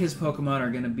feel like his Pokemon are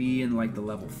gonna be in like the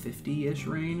level 50-ish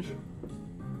range.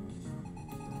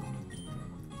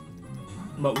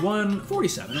 But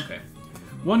 147, okay.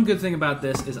 One good thing about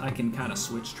this is I can kind of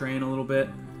switch train a little bit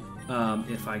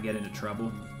if I get into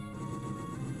trouble.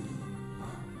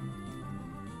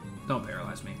 Don't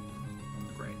paralyze me.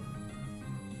 Great.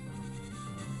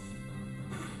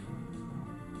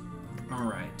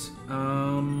 Alright.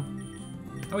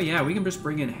 Oh yeah, we can just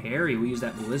bring in Harry. We use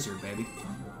that Blizzard, baby.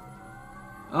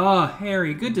 Oh,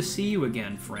 Harry, good to see you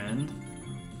again, friend.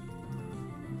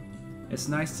 It's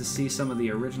nice to see some of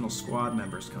the original squad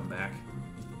members come back.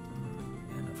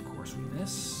 And of course we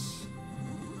miss.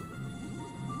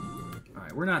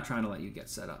 Alright, we're not trying to let you get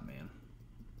set up, man.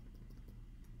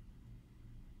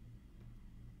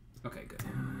 Okay, good.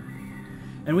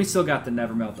 And we still got the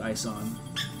Never Melt Ice on,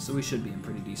 so we should be in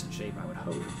pretty decent shape, I would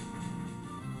hope.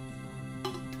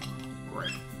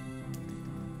 Great.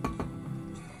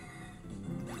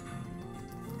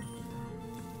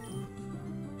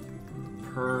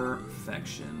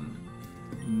 Perfection.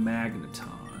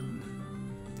 Magneton.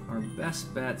 Our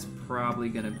best bet's probably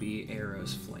going to be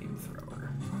Arrow's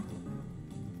Flamethrower.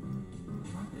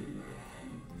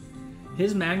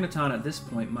 His Magneton at this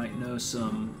point might know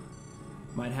some...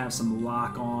 might have some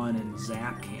lock-on and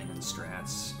zap cannon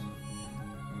strats.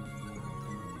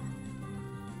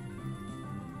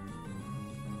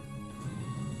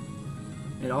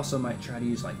 It also might try to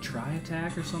use, like,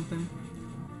 Tri-Attack or something.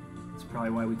 That's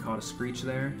probably why we caught a Screech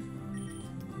there.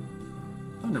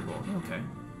 Thunderbolt, okay.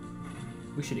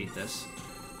 We should eat this.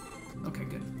 Okay,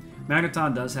 good.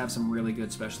 Magneton does have some really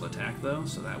good special attack, though,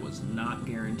 so that was not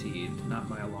guaranteed. Not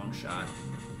by a long shot.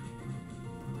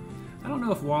 I don't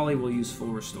know if Wally will use full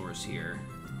restores here.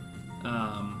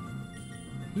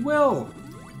 He will!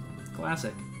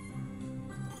 Classic.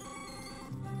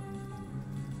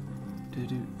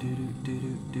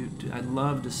 I'd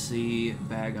love to see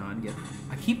Bagon get...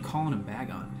 I keep calling him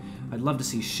Bagon. I'd love to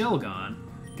see Shelgon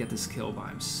get this kill by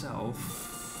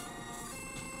himself.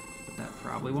 But that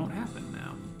probably won't happen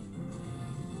now.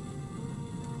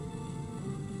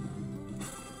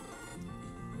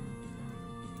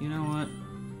 You know what?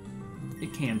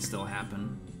 It can still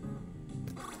happen.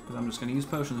 Because I'm just going to use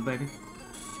potions, baby.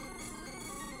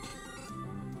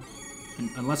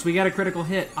 And unless we get a critical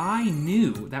hit, I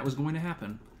knew that was going to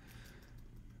happen.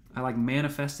 I, like,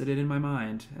 manifested it in my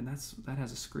mind. And that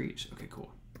has a Screech. Okay,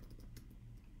 cool.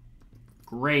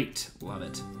 Great. Love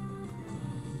it.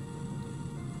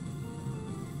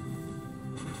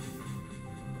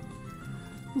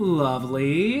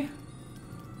 Lovely.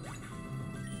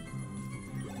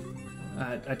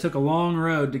 I took a long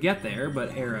road to get there,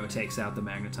 but Arrow takes out the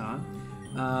Magneton.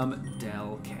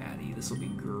 Delcatty. This will be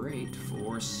great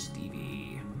for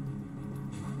Stevie.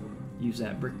 Use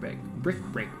that Brick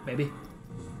Break, baby.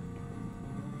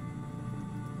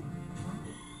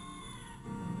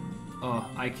 Oh,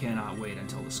 I cannot wait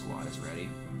until the squad is ready.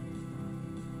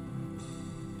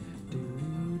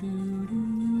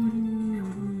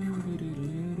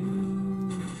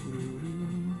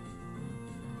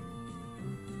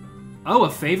 Oh, a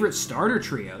favorite starter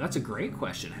trio. That's a great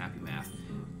question, Happy Math.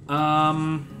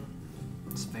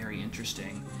 It's very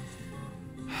interesting.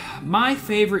 My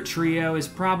favorite trio is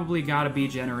probably got to be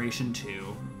Generation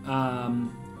 2.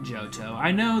 Johto.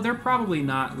 I know they're probably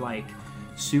not, like,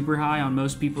 super high on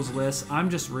most people's lists. I'm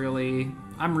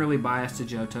really biased to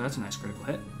Johto. That's a nice critical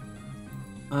hit.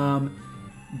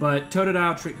 But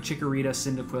Totodile, Chikorita,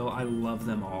 Cyndaquil, I love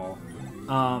them all.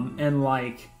 And,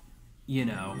 like, you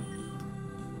know...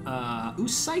 ooh,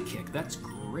 Psychic. That's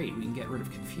great. We can get rid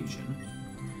of Confusion.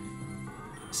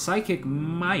 Psychic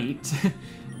might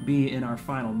be in our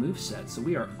final moveset, so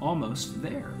we are almost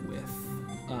there with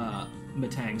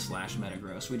Metang /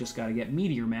 Metagross. We just got to get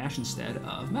Meteor Mash instead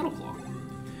of Metal Claw.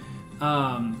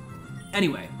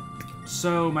 Anyway,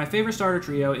 so my favorite starter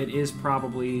trio, it is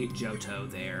probably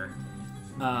Johto there.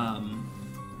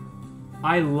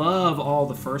 I love all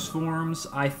the first forms.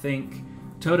 I think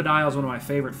Totodile is one of my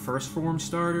favorite first form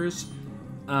starters.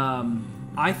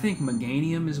 I think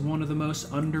Meganium is one of the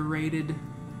most underrated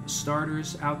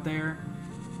starters out there.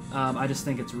 I just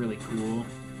think it's really cool.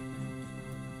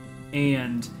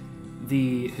 And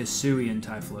the Hisuian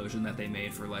Typhlosion that they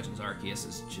made for Legends Arceus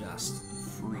is just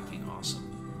freaking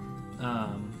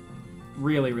awesome.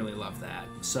 Really, really love that.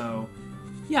 So,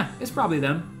 yeah, it's probably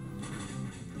them.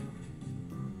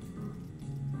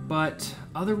 But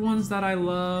other ones that I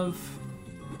love...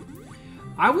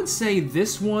 I would say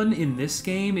this one in this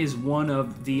game is one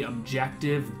of the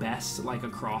objective best, like,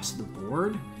 across the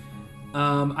board.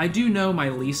 I do know my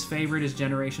least favorite is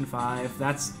Generation 5.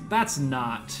 That's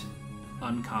not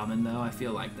uncommon, though. I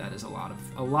feel like that is a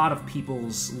lot of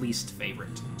people's least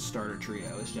favorite starter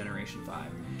trio is Generation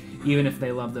 5. Even if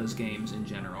they love those games in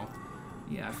general.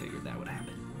 Yeah, I figured that would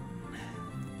happen.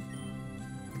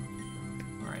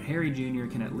 Alright, Harry Jr.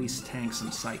 can at least tank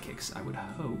some Psychics, I would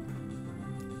hope.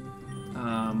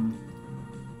 And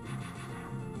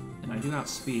I do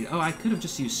outspeed. Oh, I could have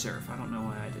just used Surf. I don't know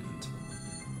why I didn't.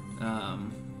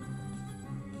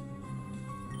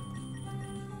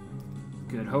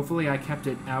 Good. Hopefully I kept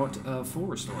it out of full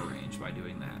restore range by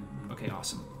doing that. Okay,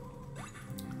 awesome.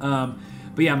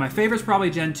 But yeah, my favorite's probably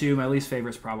Gen 2. My least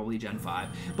favorite's probably Gen 5.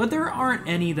 But there aren't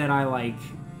any that I, like,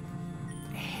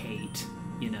 hate,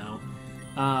 you know?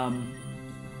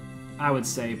 I would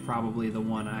say probably the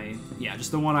one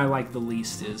just the one I like the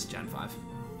least is Gen 5.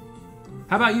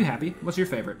 How about you, Happy? What's your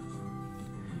favorite?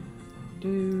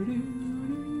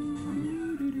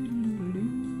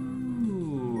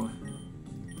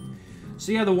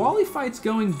 So yeah, the Wally fight's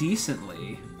going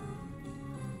decently.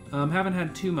 Haven't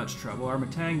had too much trouble. Our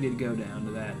Matang did go down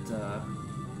to that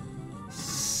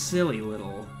silly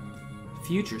little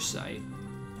future site.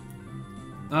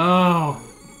 Oh,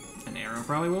 an arrow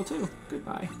probably will too.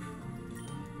 Goodbye.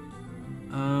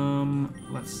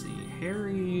 Let's see.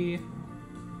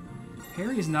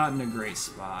 Harry's not in a great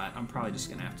spot. I'm probably just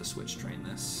gonna have to switch train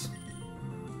this.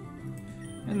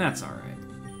 And that's alright.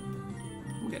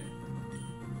 We'll get it.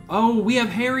 Oh, we have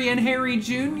Harry and Harry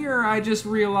Jr., I just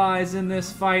realized in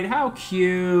this fight. How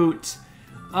cute!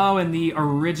 Oh, and the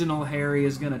original Harry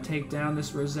is gonna take down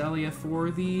this Roselia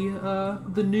for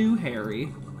the new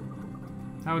Harry.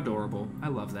 How adorable. I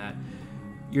love that.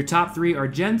 Your top 3 are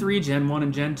Gen 3, Gen 1,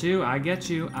 and Gen 2. I get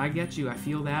you. I get you. I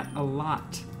feel that a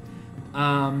lot.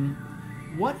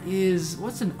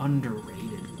 What's an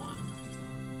underrated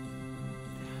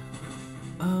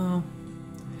one?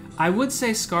 I would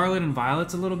say Scarlet and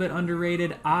Violet's a little bit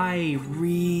underrated. I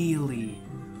really,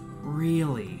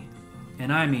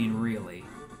 and I mean really,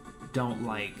 don't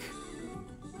like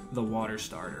the water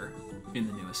starter in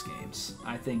the newest games.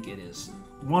 I think it is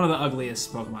one of the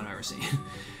ugliest Pokemon I've ever seen.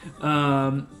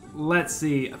 Let's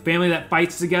see. A family that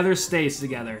fights together stays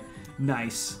together.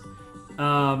 Nice.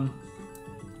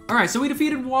 Alright, so we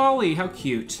defeated Wally. How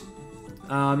cute.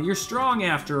 You're strong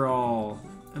after all.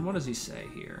 And what does he say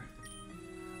here?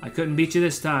 I couldn't beat you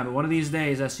this time, but one of these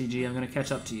days, SCG, I'm going to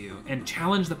catch up to you and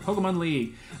challenge the Pokemon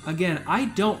League. Again, I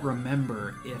don't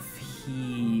remember if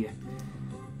he...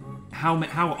 How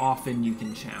often you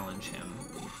can challenge him.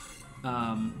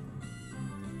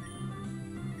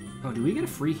 Oh, do we get a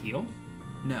free heal?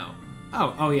 No.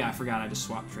 Oh yeah, I forgot I just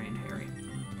swap trained Harry.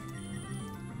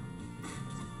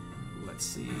 Let's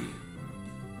see.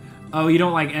 Oh, you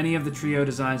don't like any of the trio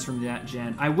designs from that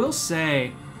gen. I will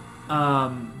say,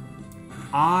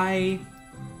 I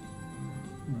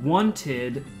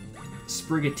wanted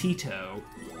Sprigatito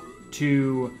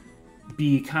to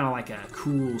be kind of like a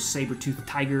cool saber-toothed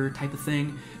tiger type of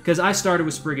thing, because I started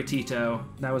with Sprigatito.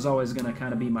 That was always going to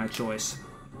kind of be my choice.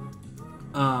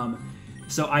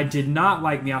 So I did not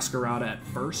like Meowscarada at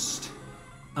first,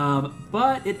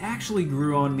 but it actually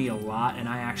grew on me a lot, and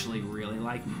I actually really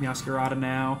like Meowscarada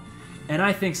now. And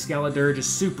I think Skeledirge is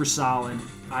super solid.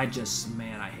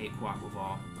 Man, I hate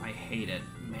Quaquaval. I hate it.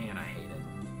 Man, I hate it.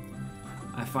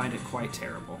 I find it quite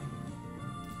terrible.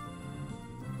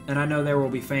 And I know there will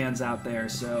be fans out there,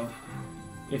 so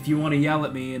if you want to yell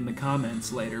at me in the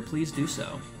comments later, please do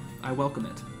so. I welcome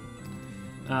it.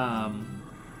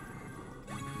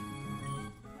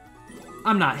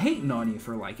 I'm not hating on you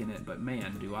for liking it, but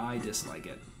man, do I dislike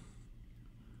it.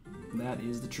 That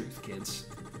is the truth, kids.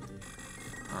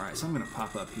 Alright, so I'm going to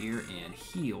pop up here and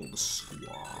heal the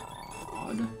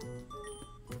squad.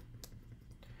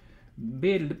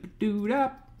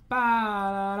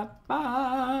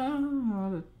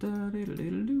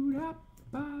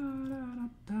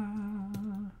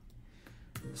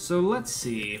 So let's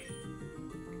see.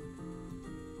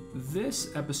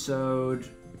 This episode...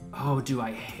 Oh, do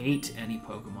I hate any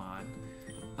Pokemon?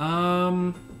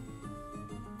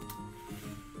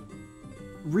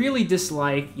 Really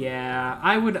dislike, yeah.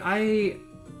 I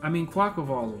mean,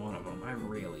 Quaquaval is one of them. I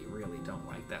really, really don't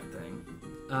like that thing.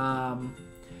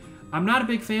 I'm not a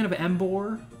big fan of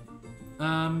Emboar,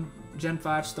 Gen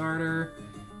 5 starter.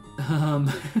 I'm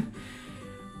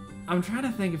trying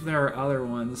to think if there are other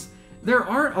ones. There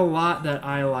aren't a lot that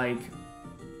I,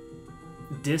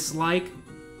 dislike.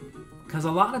 Because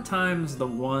a lot of times the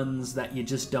ones that you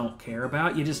just don't care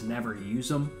about, you just never use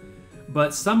them.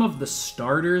 But some of the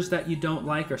starters that you don't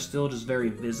like are still just very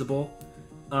visible.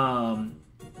 Yeah,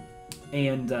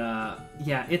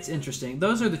 it's interesting.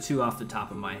 Those are the two off the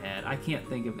top of my head. I can't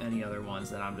think of any other ones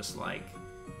that I'm just like,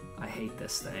 I hate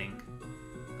this thing.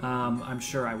 I'm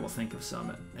sure I will think of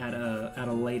some at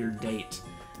a later date.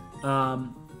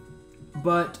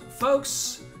 But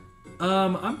folks...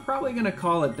 I'm probably going to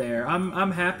call it there.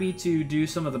 I'm happy to do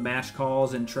some of the mash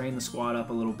calls and train the squad up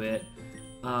a little bit.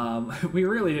 We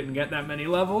really didn't get that many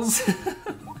levels.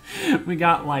 We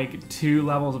got 2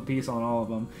 levels apiece on all of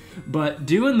them. But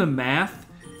doing the math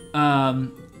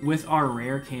with our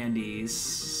rare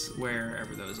candies,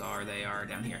 wherever those are, they are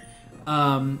down here.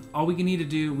 All we need to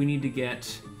do, we need to get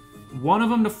 1 of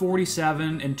them to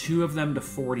 47 and 2 of them to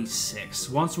 46.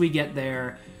 Once we get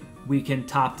there... we can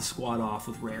top the squad off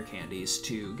with rare candies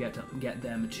to get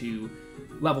them to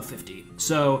level 50.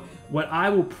 So what I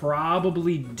will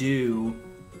probably do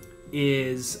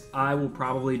is I will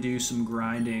probably do some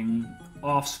grinding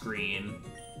off screen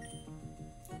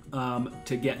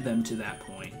to get them to that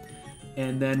point.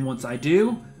 And then once I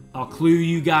do, I'll clue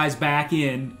you guys back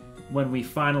in when we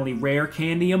finally rare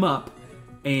candy them up,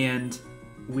 and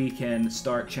we can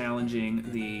start challenging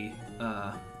the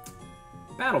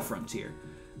Battle Frontier.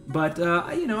 But,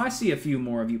 you know, I see a few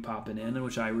more of you popping in,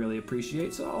 which I really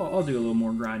appreciate, so I'll do a little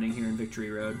more grinding here in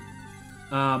Victory Road.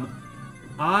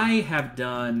 I have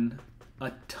done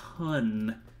a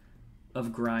ton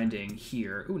of grinding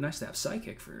here. Ooh, nice to have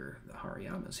Psychic for the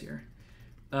Hariyamas here.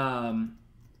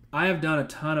 I have done a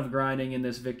ton of grinding in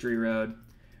this Victory Road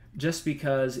just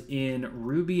because in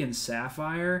Ruby and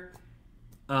Sapphire,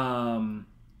 I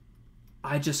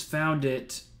just found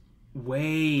it way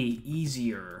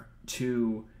easier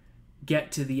to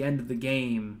get to the end of the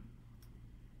game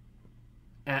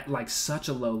at like such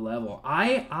a low level.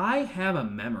 I have a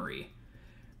memory,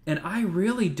 and I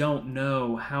really don't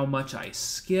know how much I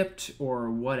skipped or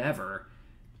whatever,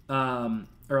 or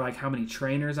like how many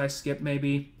trainers I skipped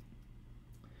maybe.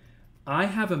 I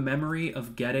have a memory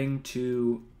of getting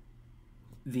to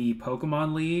the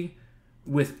Pokemon League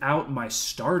without my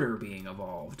starter being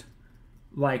evolved.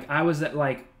 Like, I was at,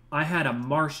 like, I had a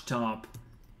Marshtomp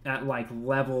at, like,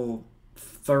 level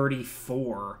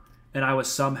 34, and I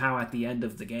was somehow at the end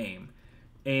of the game.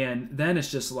 And then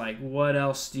it's just like, what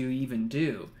else do you even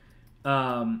do?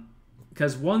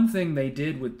 Because one thing they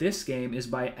did with this game is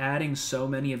by adding so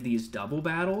many of these double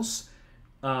battles,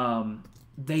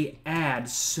 they add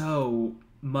so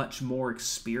much more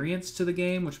experience to the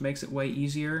game, which makes it way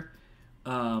easier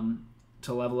to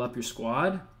level up your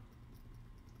squad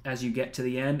as you get to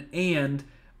the end. And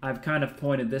I've kind of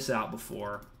pointed this out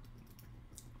before.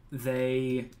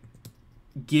 They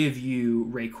give you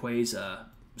Rayquaza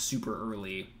super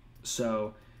early,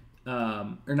 so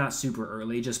or not super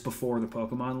early, just before the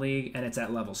Pokemon League, and it's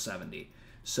at level 70.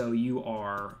 So you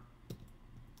are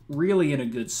really in a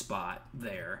good spot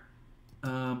there.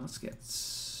 Let's get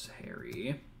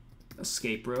Harry.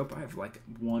 Escape rope. I have like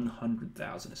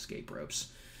 100,000 escape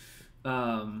ropes.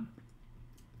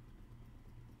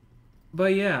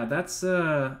 But yeah, that's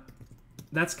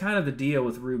kind of the deal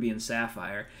with Ruby and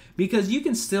Sapphire, because you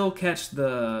can still catch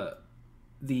the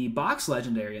box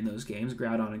legendary in those games,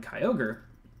 Groudon and Kyogre.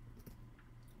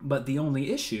 But the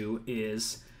only issue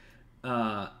is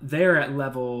they're at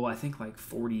level, I think, like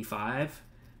 45.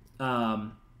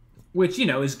 Which, you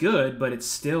know, is good, but it's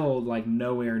still, like,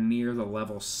 nowhere near the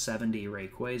level 70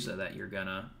 Rayquaza that you're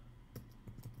gonna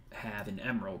have in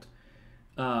Emerald.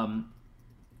 Yeah,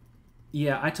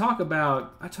 I talk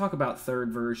about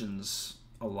third versions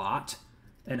a lot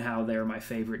and how they're my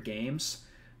favorite games.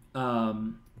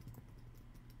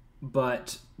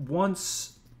 But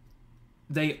once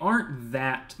they aren't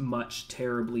that much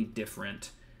terribly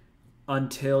different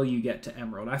until you get to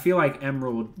Emerald. I feel like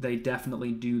Emerald, they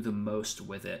definitely do the most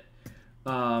with it.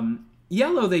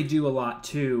 Yellow, they do a lot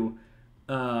too.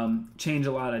 Change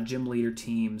a lot of gym leader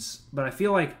teams, but I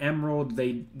feel like Emerald,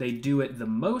 they do it the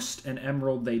most, and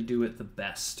Emerald, they do it the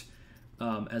best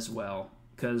as well.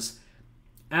 Because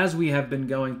as we have been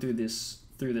going through this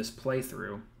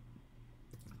playthrough,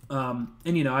 and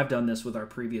you know, I've done this with our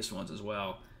previous ones as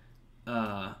well.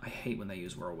 I hate when they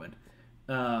use Whirlwind.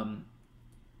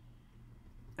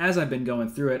 As I've been going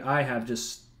through it, I have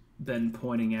just been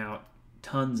pointing out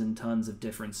tons and tons of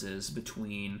differences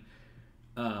between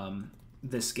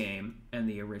this game and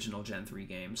the original Gen 3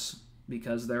 games,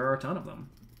 because there are a ton of them.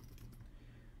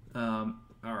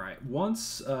 Alright,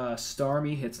 once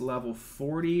Starmie hits level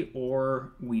 40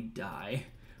 or we die,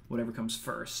 whatever comes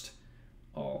first,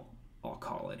 I'll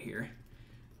call it here.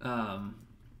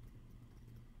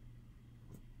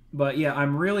 But yeah,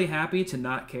 I'm really happy to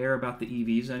not care about the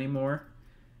EVs anymore.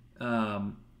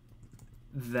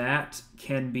 That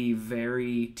can be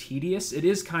very tedious. It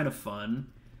is kind of fun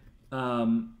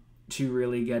to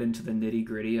really get into the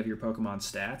nitty-gritty of your Pokemon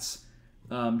stats,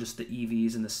 just the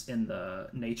EVs and the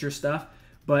nature stuff.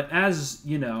 But as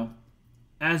you know,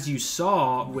 as you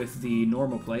saw with the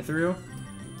normal playthrough,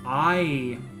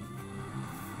 I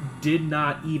did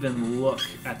not even look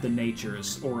at the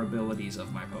natures or abilities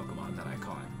of my Pokemon that I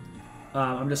caught.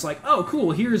 I'm just like, oh,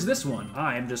 cool, here's this one.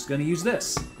 I am just going to use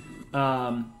this.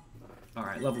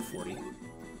 Alright, level 40.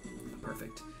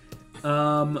 Perfect.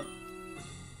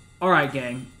 Alright,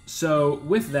 gang. So,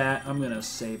 with that, I'm going to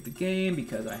save the game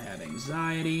because I have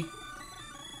anxiety.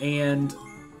 And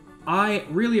I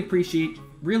really appreciate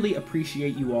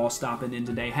you all stopping in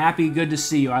today. Happy, good to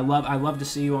see you. I love to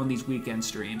see you on these weekend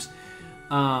streams.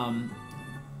 Yes,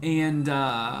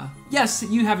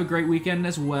 you have a great weekend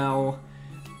as well.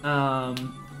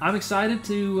 I'm excited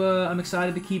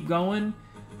to keep going.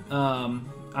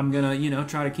 I'm gonna, you know,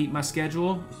 try to keep my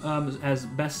schedule as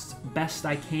best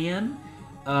I can.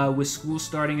 With school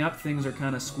starting up, things are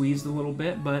kind of squeezed a little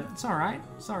bit, but it's all right.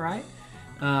 It's all right.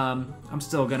 I'm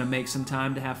still gonna make some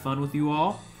time to have fun with you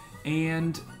all,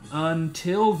 and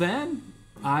until then,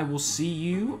 I will see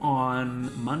you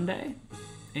on Monday,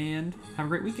 and have a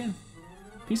great weekend.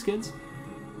 Peace, kids.